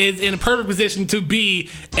think is in a perfect position to be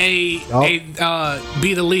be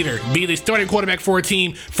the leader, be the starting quarterback for a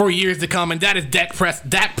team for years to come, and that is Dak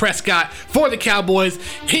Prescott for the Cowboys.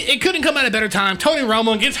 It couldn't come at a better time. Tony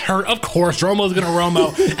Romo gets hurt, of course. Romo's going to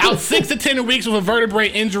Romo out 6 to 10 weeks with a vertebrae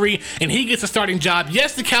injury, and he gets a starting job.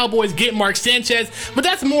 Yes, the Cowboys get Mark Sanchez, but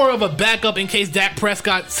that's more of a backup in case Dak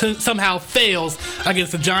Prescott somehow fails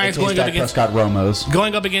against the Giants.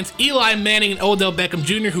 Going up against Eli Manning and Odell Beckham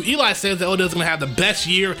Jr., who Eli says that Odell's going to have the best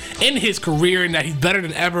year in his career and that he's better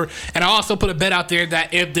than ever. And I also put a bet out there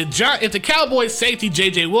that if the Cowboys safety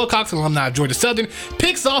J.J. Wilcox, an alumni of Georgia Southern,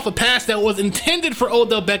 picks off a pass that was intended for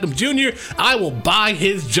Odell Beckham Jr., I will buy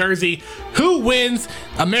his jersey. Who wins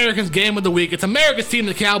America's Game of the Week? It's America's team,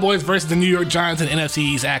 the Cowboys, versus the New York Giants in NFC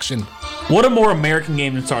East action. What a more American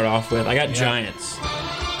game to start off with. I got Giants.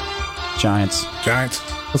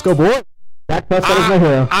 Let's go, boy. Dak Prescott is my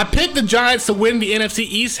hero. I picked the Giants to win the NFC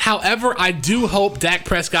East. However, I do hope Dak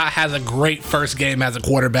Prescott has a great first game as a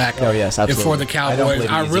quarterback. Oh, yes, absolutely. For the Cowboys.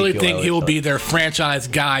 I really think he'll be their franchise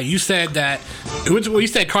guy. You said that. You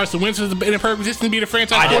said Carson Wentz was in a perfect position to be the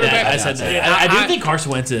franchise quarterback. I said that. I do think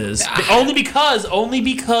Carson Wentz is only because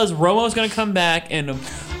Romo's going to come back and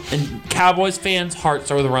And Cowboys fans'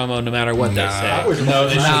 hearts are with Romo no matter what they say.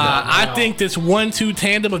 I think this 1-2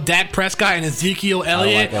 tandem of Dak Prescott and Ezekiel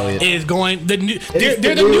Elliott is going. It's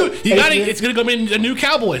going to go be the new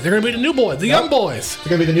Cowboys. They're going to be the new boys, the young boys.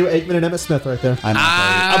 They're going to be the new Aikman and Emmitt Smith right there.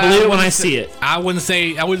 I believe it when I see it. I wouldn't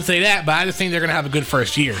say that, but I just think they're going to have a good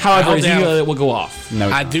first year. However, Ezekiel Elliott will go off. No,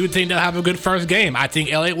 I do think they'll have a good first game. I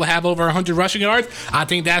think Elliott will have over 100 rushing yards. I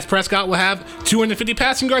think Dak Prescott will have 250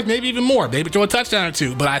 passing yards, maybe even more. Maybe throw a touchdown or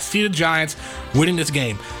two. But I see the Giants winning this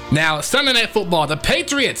game. Now, Sunday Night Football, the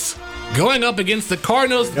Patriots going up against the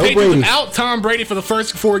Cardinals. Patriots without Tom Brady for the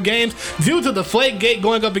first 4 games due to the Deflategate,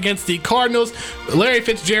 going up against the Cardinals. Larry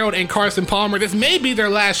Fitzgerald and Carson Palmer. This may be their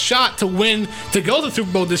last shot to win, to go to the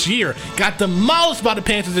Super Bowl this year. Got demolished by the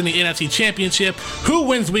Panthers in the NFC Championship. Who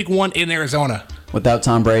wins Week 1 in Arizona? Without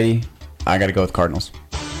Tom Brady, I got to go with Cardinals.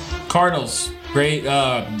 Cardinals. Great.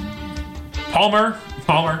 Palmer,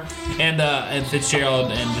 and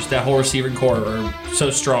Fitzgerald, and just that whole receiving core are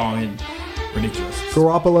so strong and ridiculous.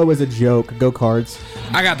 Garoppolo is a joke. Go Cards.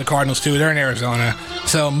 I got the Cardinals too. They're in Arizona.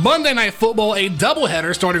 So Monday Night Football, a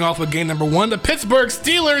doubleheader starting off with game number 1. The Pittsburgh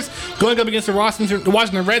Steelers going up against the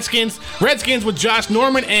Washington Redskins. Redskins with Josh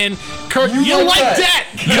Norman and Kirk. You like that?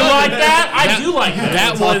 You like that? I do like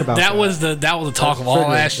that. That was the talk of all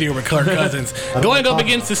last year with Kirk Cousins. Going up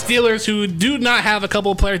against the Steelers, who do not have a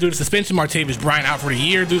couple of players due to suspension. Martavis Bryant out for the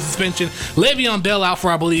year due to suspension. Le'Veon Bell out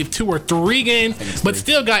for, I believe, 2 or 3 games, but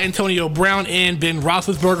still got Antonio Brown and Ben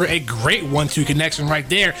Roethlisberger. A great 1-2 connection right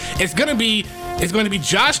there. It's going to be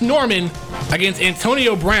Josh Norman against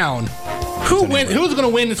Antonio Brown. Who's going to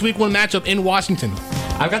win this Week 1 matchup in Washington?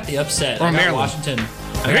 I've got the upset. Or Maryland. Washington.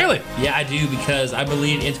 Really? Yeah, I do, because I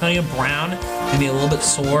believe Antonio Brown can be a little bit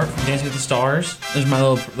sore from Dancing with the Stars. There's my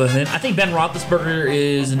little hint. I think Ben Roethlisberger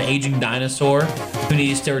is an aging dinosaur who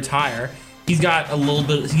needs to retire. He's got a little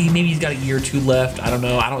bit. Maybe he's got a year or 2 left. I don't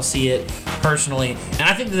know. I don't see it personally. And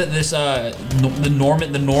I think that this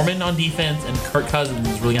the Norman on defense and Kirk Cousins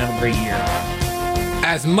is really gonna have a great year.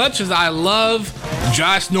 As much as I love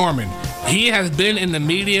Josh Norman, he has been in the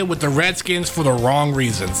media with the Redskins for the wrong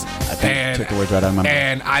reasons. I think took the words right out of my mouth.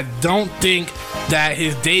 And I don't think that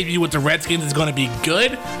his debut with the Redskins is going to be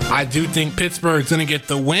good. I do think Pittsburgh's going to get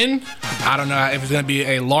the win. I don't know if it's going to be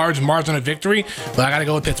a large margin of victory, but I got to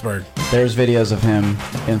go with Pittsburgh. There's videos of him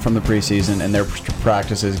from the preseason and their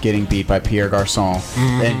practices getting beat by Pierre Garçon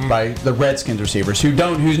and by the Redskins receivers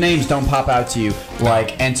whose names don't pop out to you,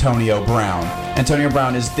 like Antonio Brown. Antonio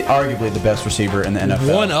Brown is arguably the best receiver in the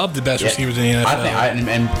NFL. One of the best receivers in the NFL. I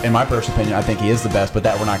think, in my personal opinion, I think he is the best, but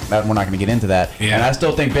we're not going to get into that. Yeah. And I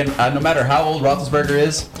still think no matter how old Roethlisberger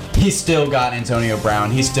is, he's still got Antonio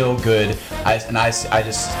Brown. He's still good.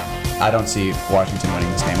 I don't see Washington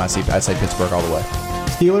winning this game. I say Pittsburgh all the way.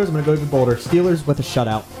 Steelers, I'm going to go even bolder. Steelers with a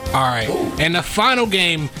shutout. All right. And the final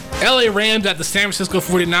game, LA Rams at the San Francisco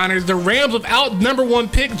 49ers. The Rams without number 1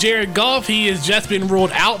 pick, Jared Goff. He has just been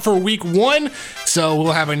ruled out for Week 1, so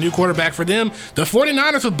we'll have a new quarterback for them. The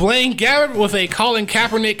 49ers with Blaine Gabbert with a Colin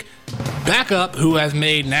Kaepernick backup who has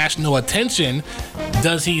made national attention.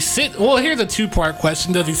 Does he sit? Well, here's a 2-part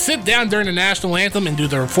question. Does he sit down during the national anthem, and do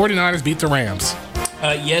the 49ers beat the Rams?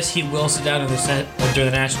 Yes, he will sit down during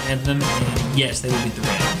the national anthem. And yes, they will beat the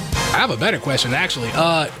Rams. I have a better question, actually.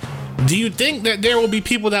 Do you think that there will be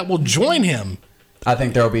people that will join him? I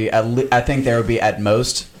think there will be. I think there will be at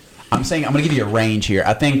most. I'm going to give you a range here.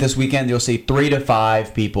 I think this weekend you'll see 3 to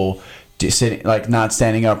 5 people sitting, like not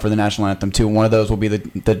standing up for the national anthem. Too. One of those will be the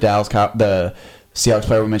Seahawks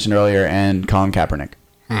player we mentioned earlier, and Colin Kaepernick.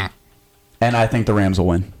 And I think the Rams will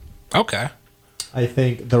win. Okay. I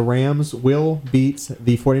think the Rams will beat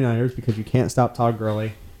the 49ers because you can't stop Todd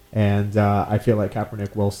Gurley, and I feel like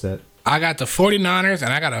Kaepernick will sit. I got the 49ers,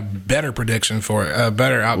 and I got a better prediction for it, a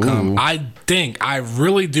better outcome. Ooh. I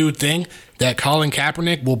really do think that Colin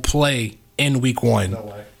Kaepernick will play in Week 1. No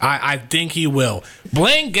way. I think he will.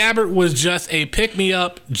 Blaine Gabbert was just a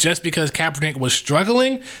pick-me-up just because Kaepernick was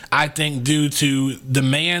struggling. I think due to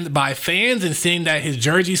demand by fans and seeing that his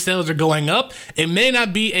jersey sales are going up, it may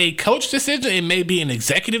not be a coach decision. It may be an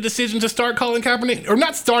executive decision to start Colin Kaepernick, or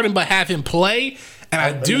not start him, but have him play. And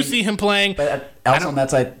I do see him playing. But also on that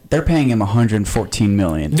side, they're paying him $114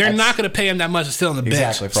 million. They're not going to pay him that much to sit on the bench.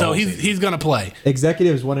 Exactly, so he's going to play.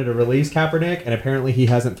 Executives wanted to release Kaepernick, and apparently he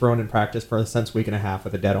hasn't thrown in practice since week and a half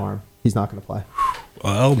with a dead arm. He's not going to play.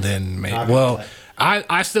 Well, then, mate. Well,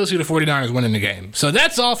 I still see the 49ers winning the game. So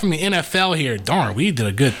that's all from the NFL here. Darn, we did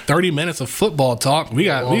a good 30 minutes of football talk. We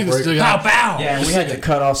still got bow. Yeah, we had to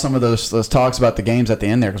cut off some of those talks about the games at the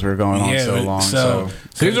end there because we were going on so long. So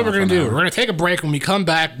here's what we're going to do. We're going to take a break. When we come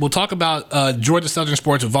back, we'll talk about Georgia Southern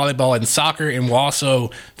sports with volleyball and soccer, and we'll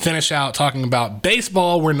also finish out talking about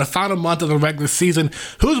baseball. We're in the final month of the regular season.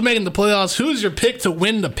 Who's making the playoffs? Who's your pick to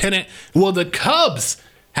win the pennant? Will the Cubs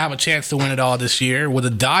have a chance to win it all this year? Will the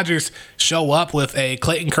Dodgers show up with a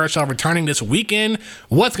Clayton Kershaw returning this weekend?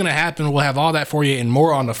 What's going to happen? We'll have all that for you and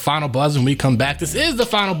more on the Final Buzz when we come back. This is the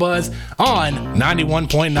Final Buzz on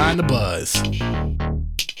 91.9 The Buzz.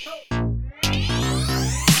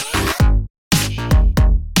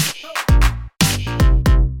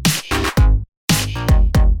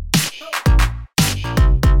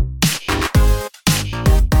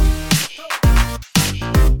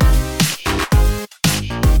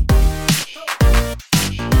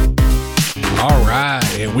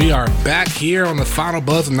 We are back here on the Final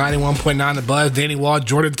Buzz of 91.9 The Buzz. Danny Wall,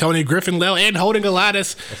 Jordan, Tony, Griffin, Lel, and Holden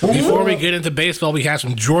Galatis. Before we get into baseball, we have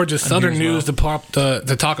some Georgia Southern news to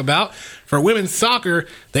talk about. For women's soccer,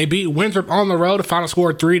 they beat Winthrop on the road. The final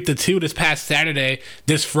score 3-2 this past Saturday.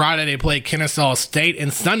 This Friday, they play Kennesaw State.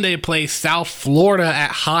 And Sunday, play South Florida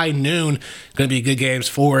at high noon. Going to be good games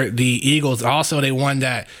for the Eagles. Also, they won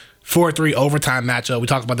that 4-3 overtime matchup. We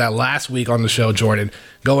talked about that last week on the show, Jordan.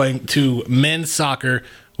 Going to men's soccer,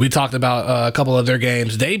 we talked about a couple of their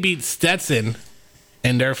games. They beat Stetson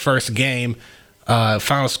in their first game,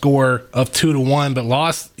 final score of 2-1, but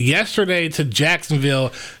lost yesterday to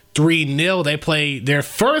Jacksonville 3-0. They play their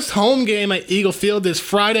first home game at Eagle Field this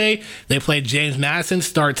Friday. They play James Madison.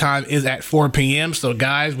 Start time is at 4 p.m. So,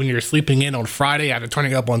 guys, when you're sleeping in on Friday after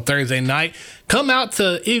turning up on Thursday night, come out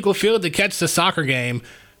to Eagle Field to catch the soccer game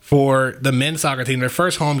for the men's soccer team, their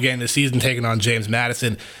first home game this season, taking on James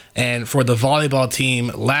Madison. And for the volleyball team,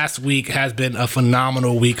 last week has been a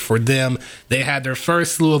phenomenal week for them. They had their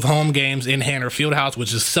first slew of home games in Hanner Fieldhouse,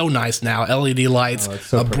 which is so nice now. LED lights,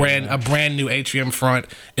 a brand new atrium front.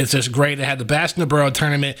 It's just great. They had the Bash in the Borough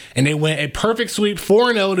tournament, and they went a perfect sweep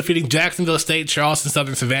 4-0, defeating Jacksonville State, Charleston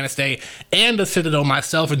Southern, Savannah State, and the Citadel.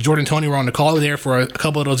 Myself and Jordan Tony were on the call there for a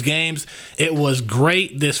couple of those games. It was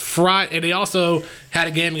great this Friday. And they also had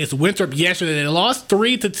a game against Winthrop yesterday. They lost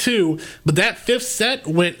 3-2, but that fifth set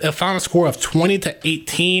went a final score of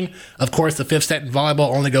 20-18. Of course, the fifth set in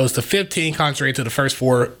volleyball only goes to 15, contrary to the first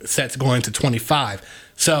four sets going to 25.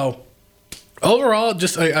 So overall,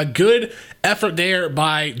 just a good effort there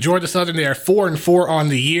by Georgia Southern. They are 4-4 on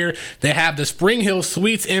the year. They have the Spring Hill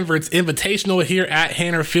Suites Invitational here at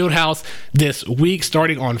Hanner Fieldhouse this week,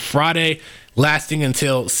 starting on Friday, lasting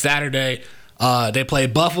until Saturday. They play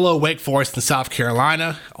Buffalo, Wake Forest, and South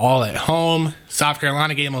Carolina, all at home. South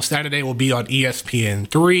Carolina game on Saturday will be on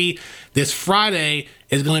ESPN3. This Friday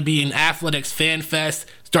is going to be an Athletics Fan Fest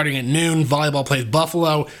starting at noon. Volleyball plays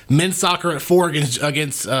Buffalo. Men's soccer at 4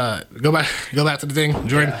 against go back to the thing,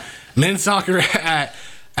 Jordan. Yeah. Men's soccer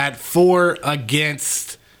at 4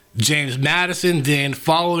 against James Madison. Then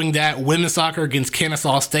following that, women's soccer against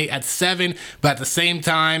Kennesaw State at 7. But at the same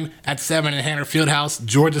time, at 7 in Hanner Fieldhouse,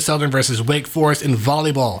 Georgia Southern versus Wake Forest in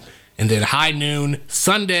volleyball. And then high noon,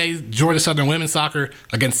 Sunday, Georgia Southern women's soccer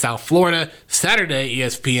against South Florida. Saturday,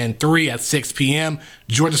 ESPN 3 at 6 p.m.,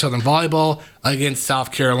 Georgia Southern volleyball against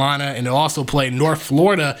South Carolina. And they'll also play North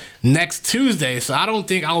Florida next Tuesday. So I don't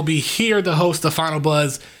think I'll be here to host the Final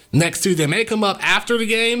Buzz next Tuesday. It may come up after the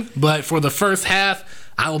game, but for the first half,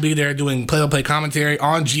 I will be there doing play-by-play commentary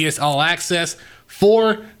on GS All Access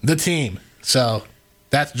for the team. So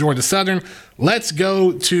that's Georgia Southern. Let's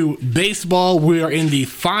go to baseball. We are in the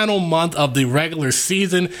final month of the regular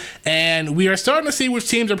season, and we are starting to see which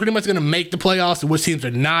teams are pretty much going to make the playoffs and which teams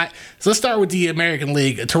are not. So let's start with the American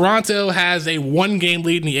League. Toronto has a 1-game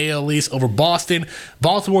lead in the AL East over Boston.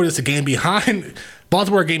 Baltimore is a game behind.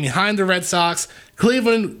 Baltimore a game behind the Red Sox.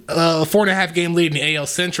 Cleveland, 4.5 game lead in the AL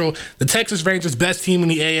Central. The Texas Rangers, best team in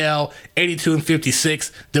the AL,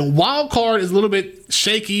 82-56. The wild card is a little bit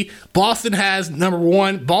shaky. Boston has number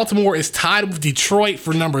 1. Baltimore is tied with Detroit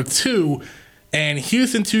for number 2. And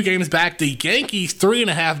Houston 2 games back. The Yankees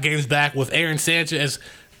 3.5 games back, with Aaron Sanchez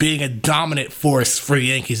being a dominant force for the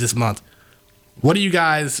Yankees this month. What do you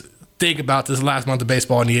guys think about this last month of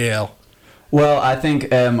baseball in the AL? Well, I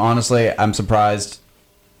think, honestly, I'm surprised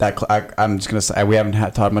that I'm just going to say we haven't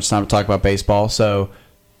had much time to talk about baseball, so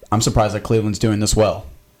I'm surprised that Cleveland's doing this well.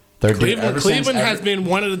 Cleveland has been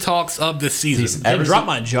one of the talks of this season. They dropped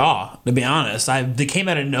my jaw, to be honest. They came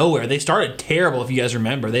out of nowhere. They started terrible, if you guys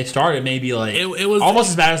remember. They started maybe like it was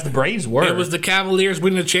almost as bad as the Braves were. It was the Cavaliers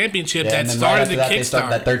winning the championship that started the kickstart. They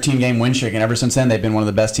started that 13-game win streak, and ever since then, they've been one of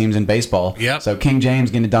the best teams in baseball. Yep. So King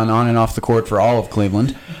James getting it done on and off the court for all of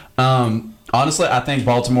Cleveland. Honestly, I think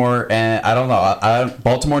Baltimore and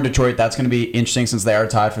Baltimore and Detroit. That's going to be interesting since they are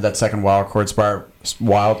tied for that second wild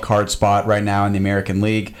card spot right now in the American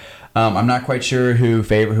League. I'm not quite sure who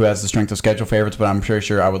has the strength of schedule favorites, but I'm pretty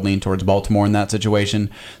sure I would lean towards Baltimore in that situation.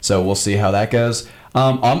 So we'll see how that goes.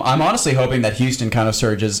 I'm honestly hoping that Houston kind of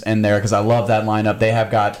surges in there because I love that lineup. They have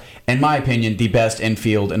got, in my opinion, the best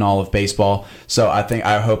infield in all of baseball. So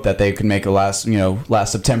I hope that they can make a last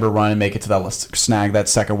September run and make it to that snag that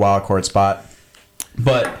second wild card spot.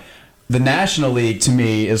 But the National League to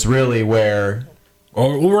me is really where.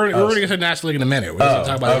 We're going to get to the National League in a minute. We're going to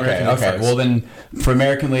talk about American League first. Well, then for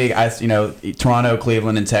American League, Toronto,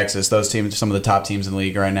 Cleveland, and Texas, those teams are some of the top teams in the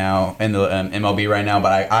league right now, in the MLB right now.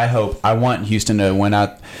 But I want Houston to win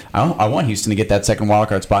out. I want Houston to get that second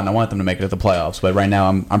wildcard spot, and I want them to make it to the playoffs. But right now,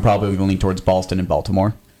 I'm probably going to lean towards Boston and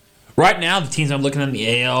Baltimore. Right now, the teams I'm looking at in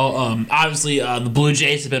the AL, obviously the Blue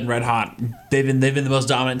Jays have been red hot. They've been the most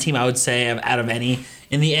dominant team, I would say, out of any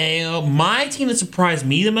in the AL. My team that surprised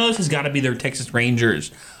me the most has got to be their Texas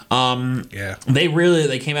Rangers. They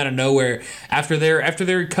came out of nowhere after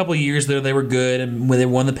their couple years there. They were good, and when they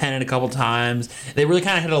won the pennant a couple times, they really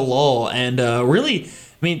kind of hit a lull. And I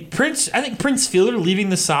think Prince Fielder leaving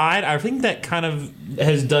the side, I think that kind of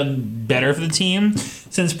has done better for the team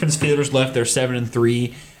since Prince Fielder's left. They're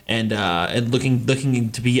 7-3. And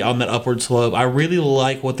looking to be on that upward slope. I really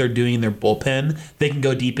like what they're doing in their bullpen. They can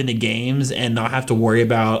go deep into games and not have to worry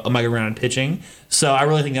about Mike Brown pitching. So I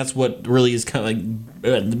really think that's what really is kind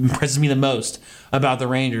of impresses me the most about the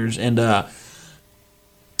Rangers. And I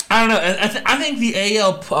don't know. I think the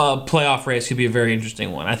AL playoff race could be a very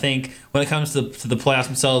interesting one. I think when it comes to the playoffs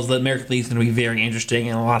themselves, the American League is going to be very interesting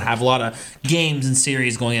and have a lot of games and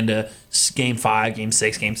series going into Game 5, Game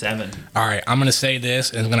 6, Game 7. All right, I'm going to say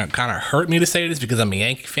this, and it's going to kind of hurt me to say this because I'm a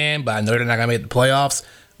Yankee fan, but I know they're not going to make the playoffs.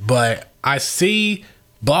 But I see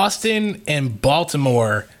Boston and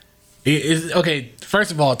Baltimore. Okay,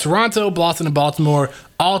 first of all, Toronto, Boston, and Baltimore,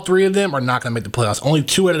 all three of them are not going to make the playoffs. Only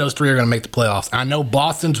two out of those three are going to make the playoffs. I know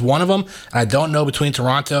Boston's one of them, and I don't know between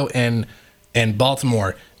Toronto and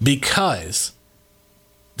Baltimore because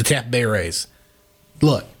the Tampa Bay Rays.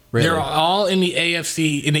 Look, really? They're all in the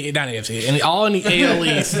AFC, all in the AL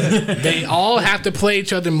East. They all have to play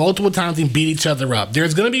each other multiple times and beat each other up.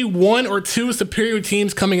 There's going to be one or two superior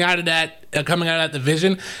teams coming out of that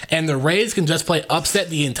division, and the Rays can just play upset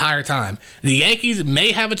the entire time. The Yankees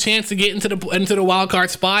may have a chance to get into the wild card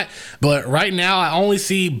spot, but right now I only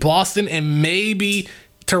see Boston and maybe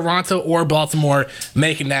Toronto or Baltimore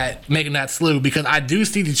making that slew, because I do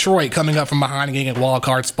see Detroit coming up from behind and getting a wild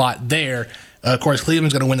card spot there. Of course,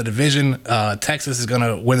 Cleveland's going to win the division. Texas is going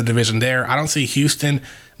to win the division there. I don't see Houston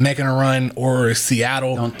making a run or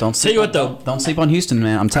Seattle. Don't sleep on Houston,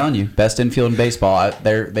 man. I'm telling you, best infield in baseball.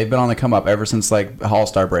 They've been on the come up ever since like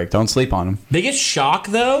All-Star break. Don't sleep on them. Biggest shock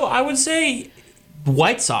though, I would say,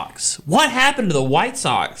 White Sox. What happened to the White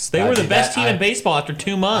Sox? They were the best team in baseball after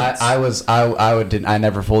 2 months. I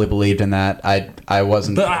never fully believed in that. I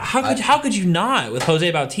wasn't. But how could you not with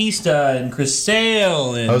Jose Bautista and Chris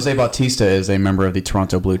Sale? And Jose Bautista is a member of the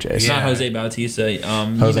Toronto Blue Jays. It's not Jose Bautista.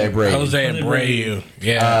 Jose Abreu. Jose Abreu.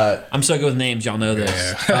 Yeah. I'm so good with names. Y'all know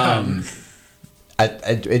this. Yeah.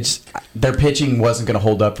 Their pitching wasn't going to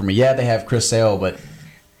hold up for me. Yeah, they have Chris Sale, but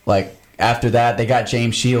like after that, they got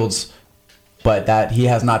James Shields. But that he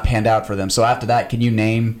has not panned out for them. So after that, can you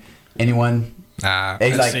name anyone?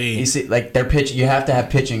 You see, like their pitch. You have to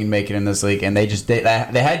have pitching and make it in this league, and they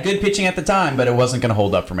had good pitching at the time, but it wasn't going to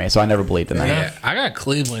hold up for me. So I never believed in that. Yeah, I got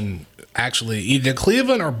Cleveland actually, either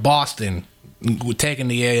Cleveland or Boston taking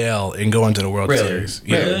the AL and going to the World Series.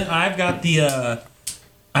 Yeah. Really? I've got the.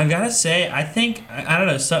 I've got to say, I think I don't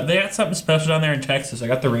know. They got something special down there in Texas. I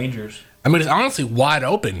got the Rangers. I mean, it's honestly wide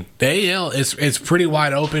open. The AL is pretty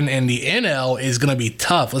wide open, and the NL is going to be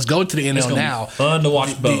tough. Let's go to the NL now. Fun to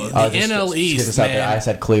watch both. The NL East, man. I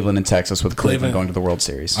said Cleveland and Texas, with Cleveland going to the World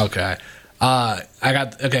Series. Okay.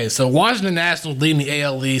 So Washington Nationals leading the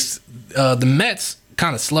AL East. The Mets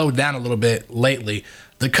kind of slowed down a little bit lately.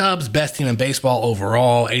 The Cubs, best team in baseball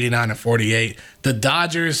overall, 89-48. The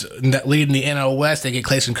Dodgers leading the NL West. They get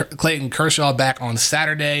Clayton Kershaw back on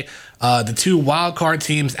Saturday. The two wild card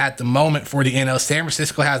teams at the moment for the NL, San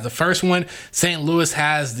Francisco has the first one. St. Louis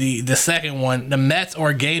has the second one. The Mets are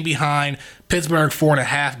a game behind. Pittsburgh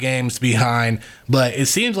 4.5 games behind. But it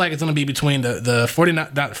seems like it's going to be between the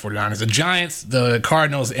 49ers, the Giants, the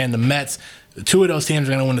Cardinals, and the Mets. Two of those teams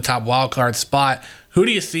are going to win the top wild card spot. Who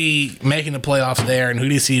do you see making the playoffs there, and who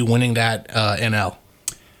do you see winning that NL?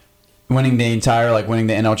 Winning the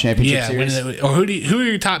NL Championship Series? Or who are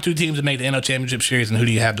your top two teams to make the NL Championship Series, and who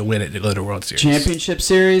do you have to win it to go to the World Series? Championship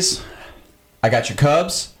Series, I got your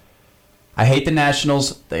Cubs. I hate the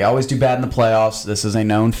Nationals. They always do bad in the playoffs. This is a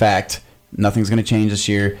known fact. Nothing's going to change this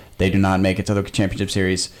year. They do not make it to the Championship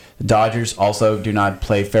Series. The Dodgers also do not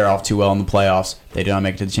fare off too well in the playoffs. They do not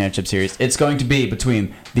make it to the Championship Series. It's going to be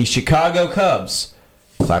between the Chicago Cubs,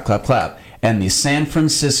 clap, clap, clap, and the San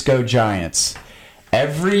Francisco Giants.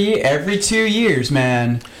 Every 2 years,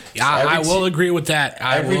 man. I will agree with that.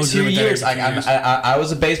 Every 2 years. I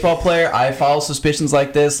was a baseball player. I follow suspicions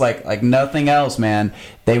like this, like nothing else, man.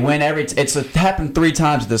 They win it's happened 3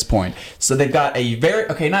 times at this point. So they've got a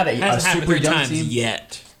super young team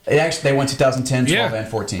yet. They won 2010, 12, and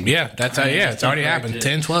 14. Yeah, that's how. Yeah, it's already happened.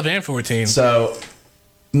 10, 12, and 14. So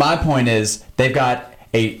my point is they've got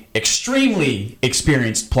a extremely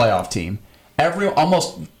experienced playoff team.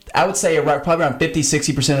 I would say probably around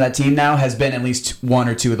 50-60% of that team now has been at least one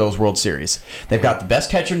or two of those World Series. They've got the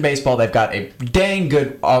best catcher in baseball. They've got a dang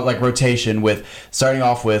good rotation with starting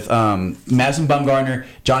off with Madison Bumgarner,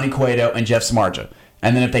 Johnny Cueto, and Jeff Samardzija.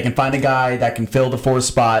 And then if they can find a guy that can fill the fourth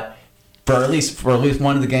spot for at least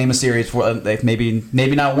one of the game of series,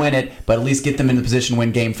 maybe not win it, but at least get them in the position to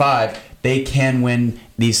win Game 5. They can win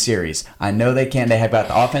these series. I know they can. They have got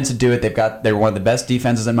the offense to do it. They're one of the best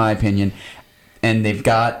defenses in my opinion. And they've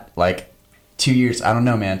got 2 years, I don't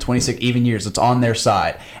know, man, 26 even years. It's on their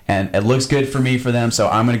side. And it looks good for me for them. So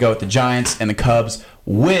I'm going to go with the Giants and the Cubs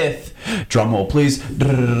with, drum roll please, I'm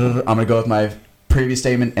going to go with my previous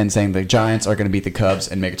statement and saying the Giants are going to beat the Cubs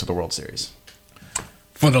and make it to the World Series.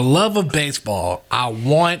 For the love of baseball, I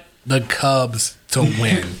want the Cubs to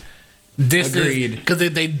win. Agreed. Because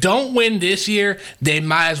if they don't win this year, they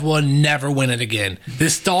might as well never win it again.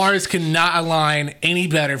 The stars cannot align any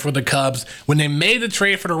better for the Cubs. When they made the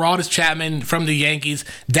trade for the Aroldis Chapman from the Yankees,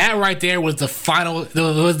 that right there was the final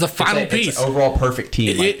piece. It's an overall perfect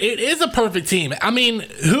team. It is a perfect team. I mean,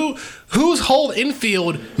 whose whole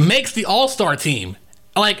infield makes the All-Star team?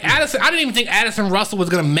 Addison, I didn't even think Addison Russell was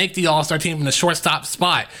going to make the All-Star team in the shortstop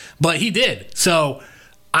spot, but he did. So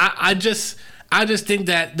I just think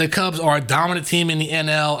that the Cubs are a dominant team in the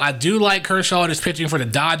NL. I do like Kershaw that's pitching for the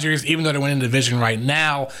Dodgers, even though they're winning the division right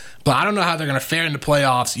now. But I don't know how they're going to fare in the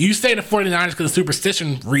playoffs. You say the 49ers because of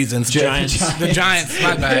superstition reasons. The Giants,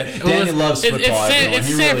 my bad. Danny loves football. It's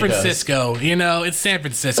San Francisco. It's San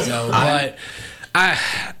Francisco. But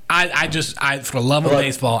for the love of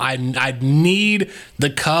baseball, I need the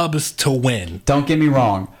Cubs to win. Don't get me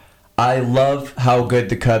wrong. I love how good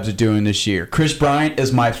the Cubs are doing this year. Kris Bryant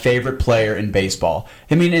is my favorite player in baseball.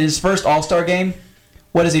 I mean, in his first All-Star game,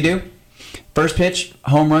 what does he do? First pitch,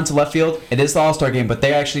 home run to left field. It is the All-Star game, but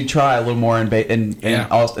they actually try a little more in the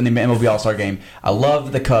MLB All-Star game. I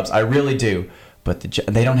love the Cubs, I really do. But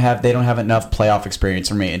they don't have enough playoff experience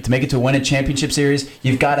for me. And to make it to win a championship series,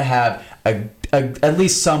 you've got to have at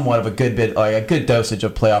least somewhat of a good dosage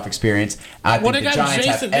of playoff experience. I think the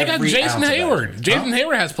Giants have every Jason ounce Hayward. of that. Jason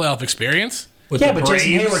Hayward has playoff experience. But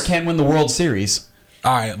Jason Hayward can't win the World Series.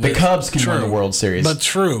 All right, the Cubs can win the World Series, but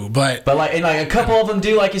a couple of them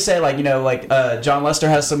do, like you say, John Lester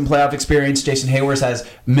has some playoff experience. Jason Hayward has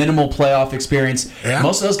minimal playoff experience. Yeah.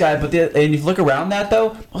 Most of those guys, and if you look around that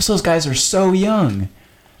though, most of those guys are so young.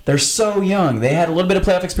 They're so young. They had a little bit of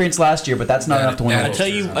playoff experience last year, but that's not enough to win. I tell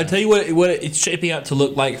you what it's shaping out to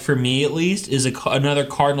look like for me at least is another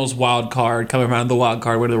Cardinals wild card coming around the wild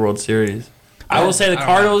card winning the World Series. I will say the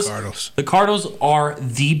Cardinals are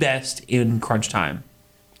the best in crunch time.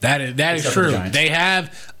 That is true. They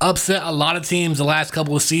have upset a lot of teams the last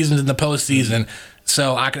couple of seasons in the postseason,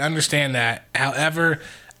 so I can understand that. However,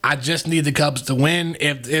 I just need the Cubs to win.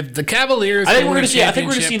 If the Cavaliers, I think we're going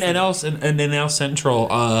to see an NL Central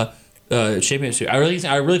championship. I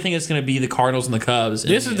really think it's going to be the Cardinals and the Cubs.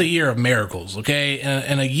 This is the year of miracles, okay?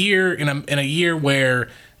 In a year where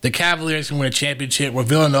the Cavaliers can win a championship, where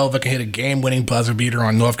Villanova can hit a game-winning buzzer beater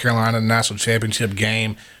on North Carolina in the national championship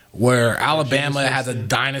game, where Alabama has a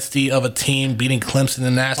dynasty of a team beating Clemson in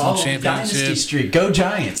the national championship. Dynasty streak. Go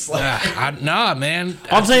Giants. Nah, man.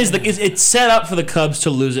 All I'm saying is it's set up for the Cubs to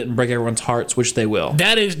lose it and break everyone's hearts, which they will.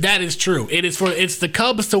 That is true. It's the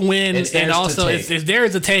Cubs to win, and also it's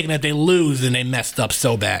theirs to take. And if they lose, then they messed up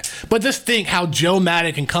so bad. But just think how Joe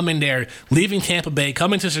Madden can come in there, leaving Tampa Bay,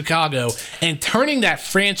 coming to Chicago, and turning that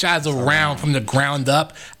franchise around from the ground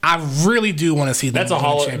up. I really do want to see that. That's a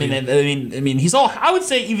Hall. I mean, he's all. I would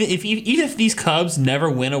say even if these Cubs never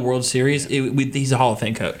win a World Series, he's a Hall of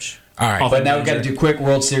Fame coach. All right, but now we got to do quick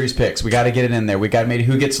World Series picks. We got to get it in there. We got to maybe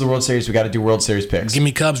who gets to the World Series. We got to do World Series picks. Give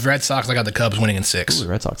me Cubs, Red Sox. I got the Cubs winning in 6. Ooh,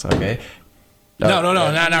 Red Sox. Okay. No,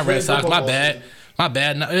 not Red Sox. My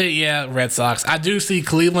bad. No, yeah, Red Sox. I do see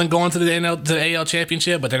Cleveland going to the AL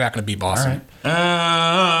Championship, but they're not going to beat Boston. All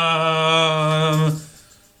right.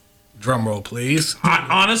 Drum roll, please.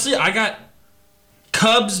 Honestly, I got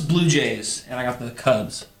Cubs, Blue Jays, and I got the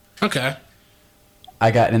Cubs. Okay. I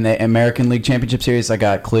got in the American League Championship Series. I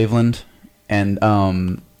got Cleveland, and oh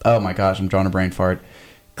my gosh, I'm drawing a brain fart.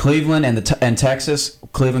 Cleveland and Texas.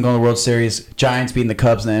 Cleveland going to the World Series. Giants beating the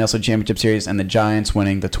Cubs in the NLCS Championship Series, and the Giants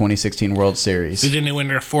winning the 2016 World Series. Didn't they win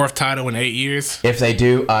their 4th title in 8 years? If they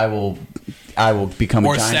do, I will become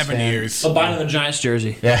a Giants fan. Or 7 years. But buy another Giants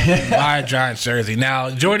jersey. Yeah. Buy a Giants jersey. Now,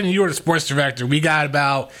 Jordan, you were the sports director. We got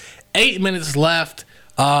about 8 minutes left.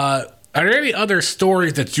 Are there any other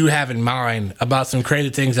stories that you have in mind about some crazy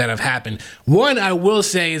things that have happened? One I will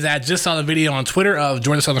say is that I just saw the video on Twitter of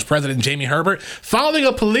Georgia Southern's president, Jamie Herbert, following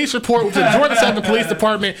a police report with the Georgia Southern Police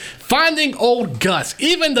Department, finding old Gus.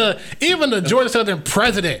 Even the Georgia Southern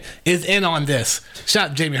president is in on this. Shout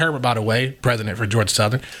out Jamie Herbert, by the way, president for Georgia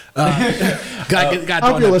Southern. Got to throw that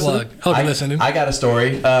plug. Hope you're listening. I got a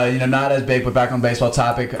story. Not as big, but back on the baseball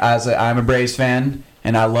topic. I'm a Braves fan.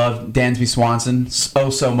 And I love Dansby Swanson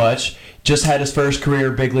so much. Just had his first career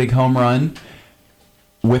big league home run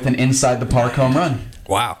with an inside the park home run.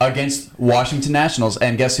 Wow! Against Washington Nationals,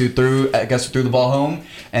 and guess who threw the ball home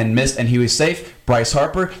and missed, and he was safe. Bryce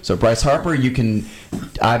Harper. So Bryce Harper, you can.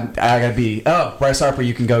 Bryce Harper,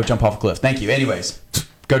 you can go jump off a cliff. Thank you. Anyways,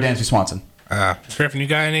 go Dansby Swanson. Griffin, you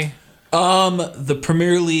got any? The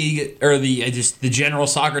Premier League or the general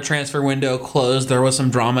soccer transfer window closed. There was some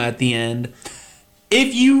drama at the end.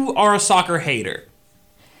 If you are a soccer hater,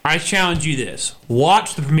 I challenge you this.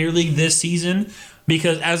 Watch the Premier League this season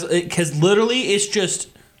because literally it's just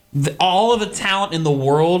all of the talent in the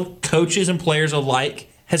world, coaches and players alike,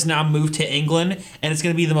 has now moved to England, and it's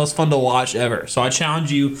going to be the most fun to watch ever. So I challenge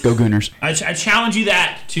you. Go Gooners. I challenge you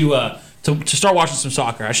to start watching some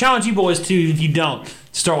soccer. I challenge you boys too, if you don't, to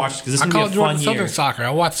start watching because this is going to be a fun year. Southern soccer.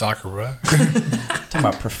 I watch soccer, bro. Talking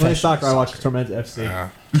about professional soccer, I watch Tormenta FC.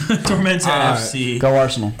 Tormenta FC. Go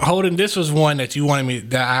Arsenal. Holden, this was one that you wanted me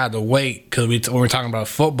that I had to wait because when we were talking about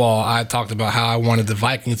football, I talked about how I wanted the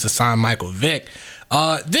Vikings to sign Michael Vick.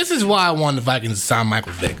 This is why I wanted the Vikings to sign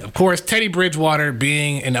Michael Vick. Of course, Teddy Bridgewater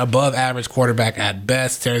being an above-average quarterback at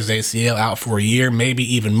best, tears ACL out for a year, maybe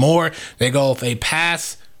even more. They go with a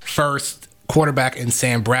pass-first quarterback in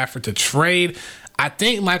Sam Bradford to trade. I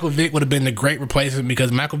think Michael Vick would have been the great replacement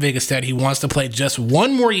because Michael Vick has said he wants to play just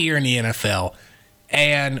one more year in the NFL.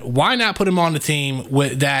 And why not put him on the team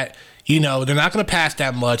with that? They're not going to pass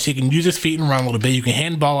that much. He can use his feet and run a little bit. You can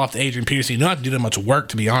hand the ball off to Adrian Peterson. You don't have to do that much work,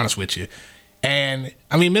 to be honest with you. And,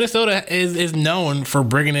 Minnesota is known for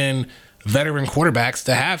bringing in veteran quarterbacks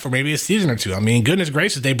to have for maybe a season or two. Goodness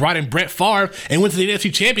gracious, they brought in Brett Favre and went to the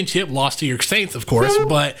NFC Championship, lost to your Saints, of course,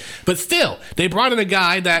 but still, they brought in a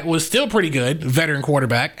guy that was still pretty good, veteran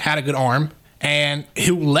quarterback, had a good arm, and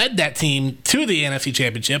who led that team to the NFC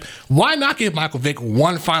Championship. Why not give Michael Vick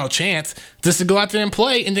one final chance just to go out there and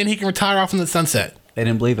play, and then he can retire off in the sunset? They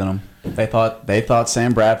didn't believe in him. They thought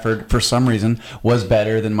Sam Bradford, for some reason, was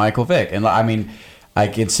better than Michael Vick. And I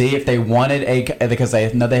could see if they wanted because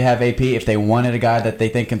they know they have AP, if they wanted a guy that they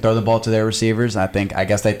think can throw the ball to their receivers, I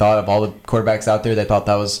guess they thought of all the quarterbacks out there, they thought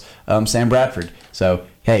that was Sam Bradford. So,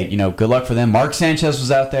 hey, good luck for them. Mark Sanchez was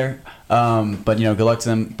out there, but, good luck to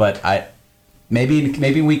them. But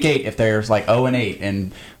maybe week 8, if they're like 0-8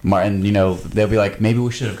 and they'll be like, maybe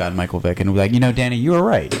we should have gotten Michael Vick, and we'll be like, Danny, you were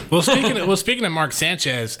right. Well, speaking of Mark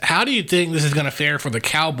Sanchez, how do you think this is going to fare for the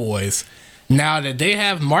Cowboys now that they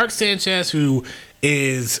have Mark Sanchez, who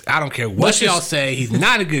is, I don't care what y'all say, he's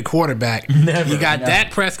not a good quarterback. You got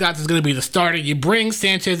Dak Prescott that's going to be the starter. You bring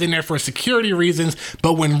Sanchez in there for security reasons,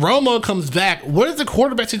 but when Romo comes back, what is the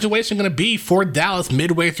quarterback situation going to be for Dallas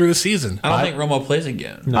midway through the season? I don't think Romo plays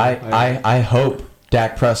again. No, I hope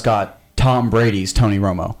Dak Prescott Tom Brady's Tony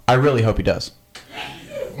Romo. I really hope he does.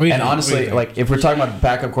 And honestly, if we're talking about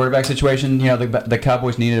backup quarterback situation, the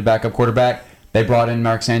Cowboys needed a backup quarterback. They brought in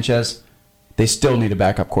Mark Sanchez. They still need a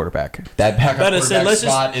backup quarterback. That backup quarterback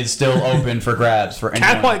spot is still open for grabs for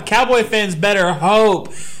anyone. Cowboy fans better hope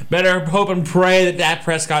and pray that Dak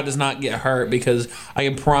Prescott does not get hurt, because I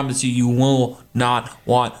can promise you will not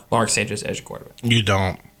want Mark Sanchez as your quarterback. You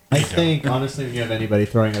don't. I think, honestly, when you have anybody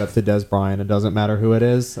throwing it up to Dez Bryant, it doesn't matter who it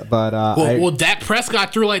is. But well, Dak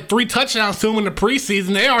Prescott threw like 3 touchdowns to him in the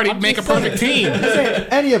preseason. They already make a perfect team.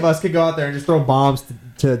 Any of us could go out there and just throw bombs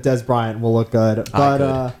to Dez Bryant and we'll look good.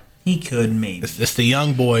 But he could, maybe. It's the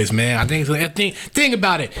young boys, man. I think think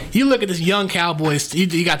about it. You look at this young Cowboys.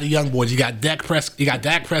 You got the young boys. You got Dak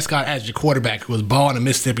Prescott as your quarterback, who was balling at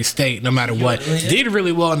Mississippi State no matter what. Did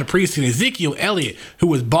really well in the preseason. Ezekiel Elliott, who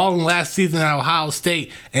was balling last season at Ohio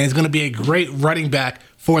State and is going to be a great running back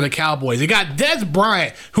for the Cowboys. You got Dez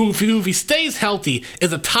Bryant, who if he stays healthy,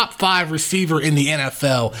 is a top 5 receiver in the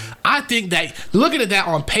NFL. I think that, looking at that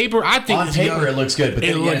on paper, it looks good. But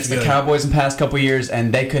then again, it's the Cowboys in the past couple of years,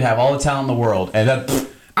 and they could have all the talent in the world. And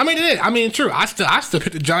I mean, it is. I mean, true. I still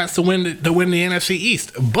pick the Giants to win the NFC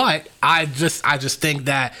East, but I just think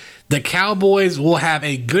that the Cowboys will have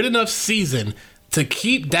a good enough season to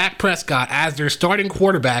keep Dak Prescott as their starting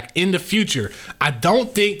quarterback in the future. I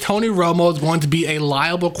don't think Tony Romo is going to be a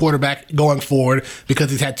liable quarterback going forward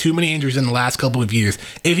because he's had too many injuries in the last couple of years.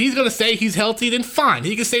 If he's going to say he's healthy, then fine.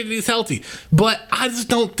 He can say that he's healthy. But I just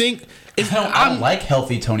don't think... I don't like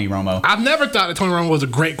healthy Tony Romo. I've never thought that Tony Romo was a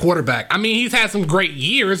great quarterback. I mean, he's had some great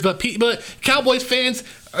years, but Cowboys fans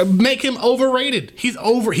make him overrated. He's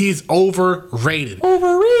overrated.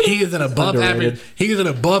 He is an above average. He is an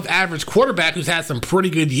above average quarterback who's had some pretty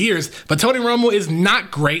good years. But Tony Romo is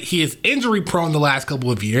not great. He is injury prone the last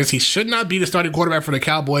couple of years. He should not be the starting quarterback for the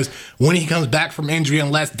Cowboys when he comes back from injury,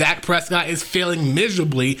 unless Dak Prescott is failing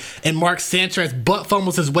miserably and Mark Sanchez butt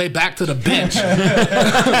fumbles his way back to the bench.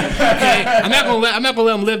 Okay, I'm not gonna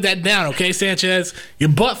let him live that down. Okay, Sanchez, your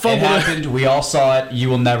butt fumble. It happened. We all saw it. You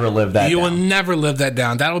will never live that. You will never live that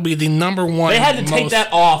down. That'll be the number one. They had to take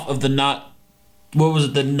that off of the not. What was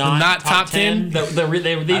it? The not top 10?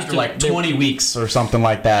 After like 20 weeks or something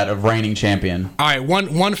like that of reigning champion. All right,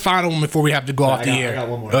 one final one before we have to go off the air. I got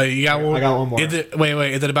one more. You got one? I got one more.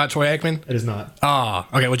 Is it about Troy Aikman? It is not. Oh,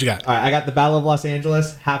 okay. What you got? All right, I got the Battle of Los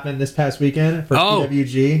Angeles happened this past weekend for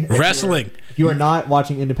PWG. Wrestling. If you are not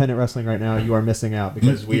watching independent wrestling right now, you are missing out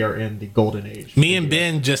because we are in the golden age. Me and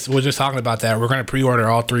Ben were just talking about that. We're going to pre-order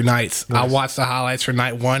all 3 nights. Nice. I watched the highlights for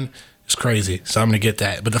night 1. It's crazy, so I'm going to get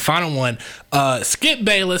that. But the final one, Skip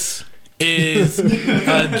Bayless is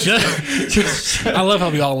just... I love how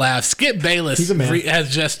we all laugh. Skip Bayless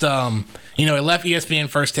has just... he left ESPN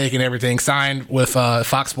First Take and everything, signed with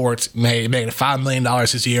Fox Sports, made $5 million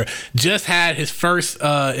this year. Just had his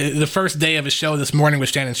the first day of his show this morning with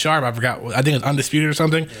Shannon Sharp. I forgot. I think it's Undisputed or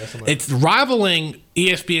something. Yeah, it's rivaling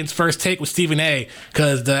ESPN's First Take with Stephen A.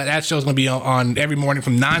 because that show's going to be on every morning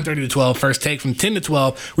from 9:30 to 12. First Take from 10 to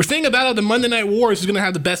 12. We're thinking about the Monday Night Wars who's going to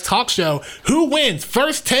have the best talk show. Who wins,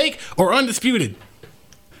 First Take or Undisputed?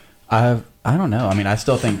 I don't know. I mean, I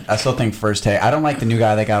still think First Take. I don't like the new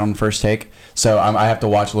guy they got on First Take, so I have to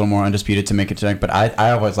watch a little more Undisputed to make it to. But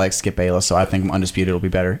I always like Skip Bayless, so I think Undisputed will be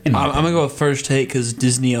better. I'm gonna go with First Take because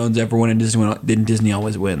Disney owns everyone, and Disney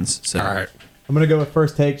always wins. So. All right. I'm going to go with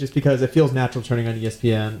First Take just because it feels natural turning on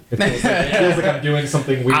ESPN. It feels like I'm doing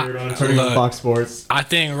something weird on turning on Fox Sports. I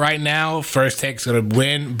think right now First Take's going to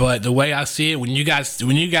win, but the way I see it, when you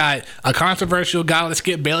got a controversial guy like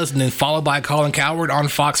Skip Bayless and then followed by Colin Cowherd on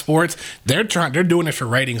Fox Sports, they're doing it for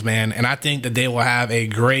ratings, man, and I think that they will have a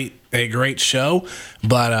great show.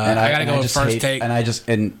 But I got to go with First Take.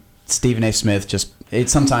 And Stephen A. Smith just.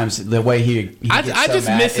 It's sometimes the way he I just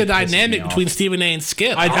miss the dynamic between Stephen A. and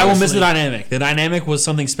Skip. I will miss the dynamic. The dynamic was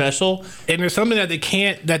something special, and there's something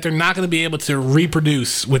that they're not going to be able to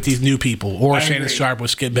reproduce with these new people or Shannon Sharp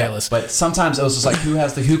with Skip Bayless. But sometimes it was just like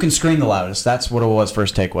who can scream the loudest. That's what it was.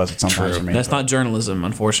 First Take was at sometimes for me. That's not journalism,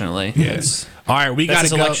 unfortunately. Yes. All right, we got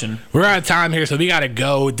to go. We're out of time here, so we got to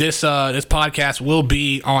go. This podcast will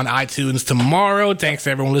be on iTunes tomorrow. Thanks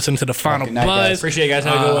to everyone listening to the Final Buzz. Guys. Appreciate you guys.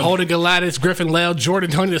 Have a good one. Holden Galatis, Griffin Lale,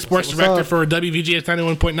 Jordan Tony, the sports director for WVGS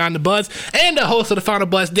 91.9 The Buzz, and the host of the Final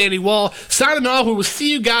Buzz, Danny Wall. Signing off. We will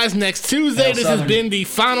see you guys next Tuesday. This has been the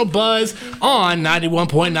Final Buzz on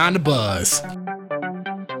 91.9 The Buzz.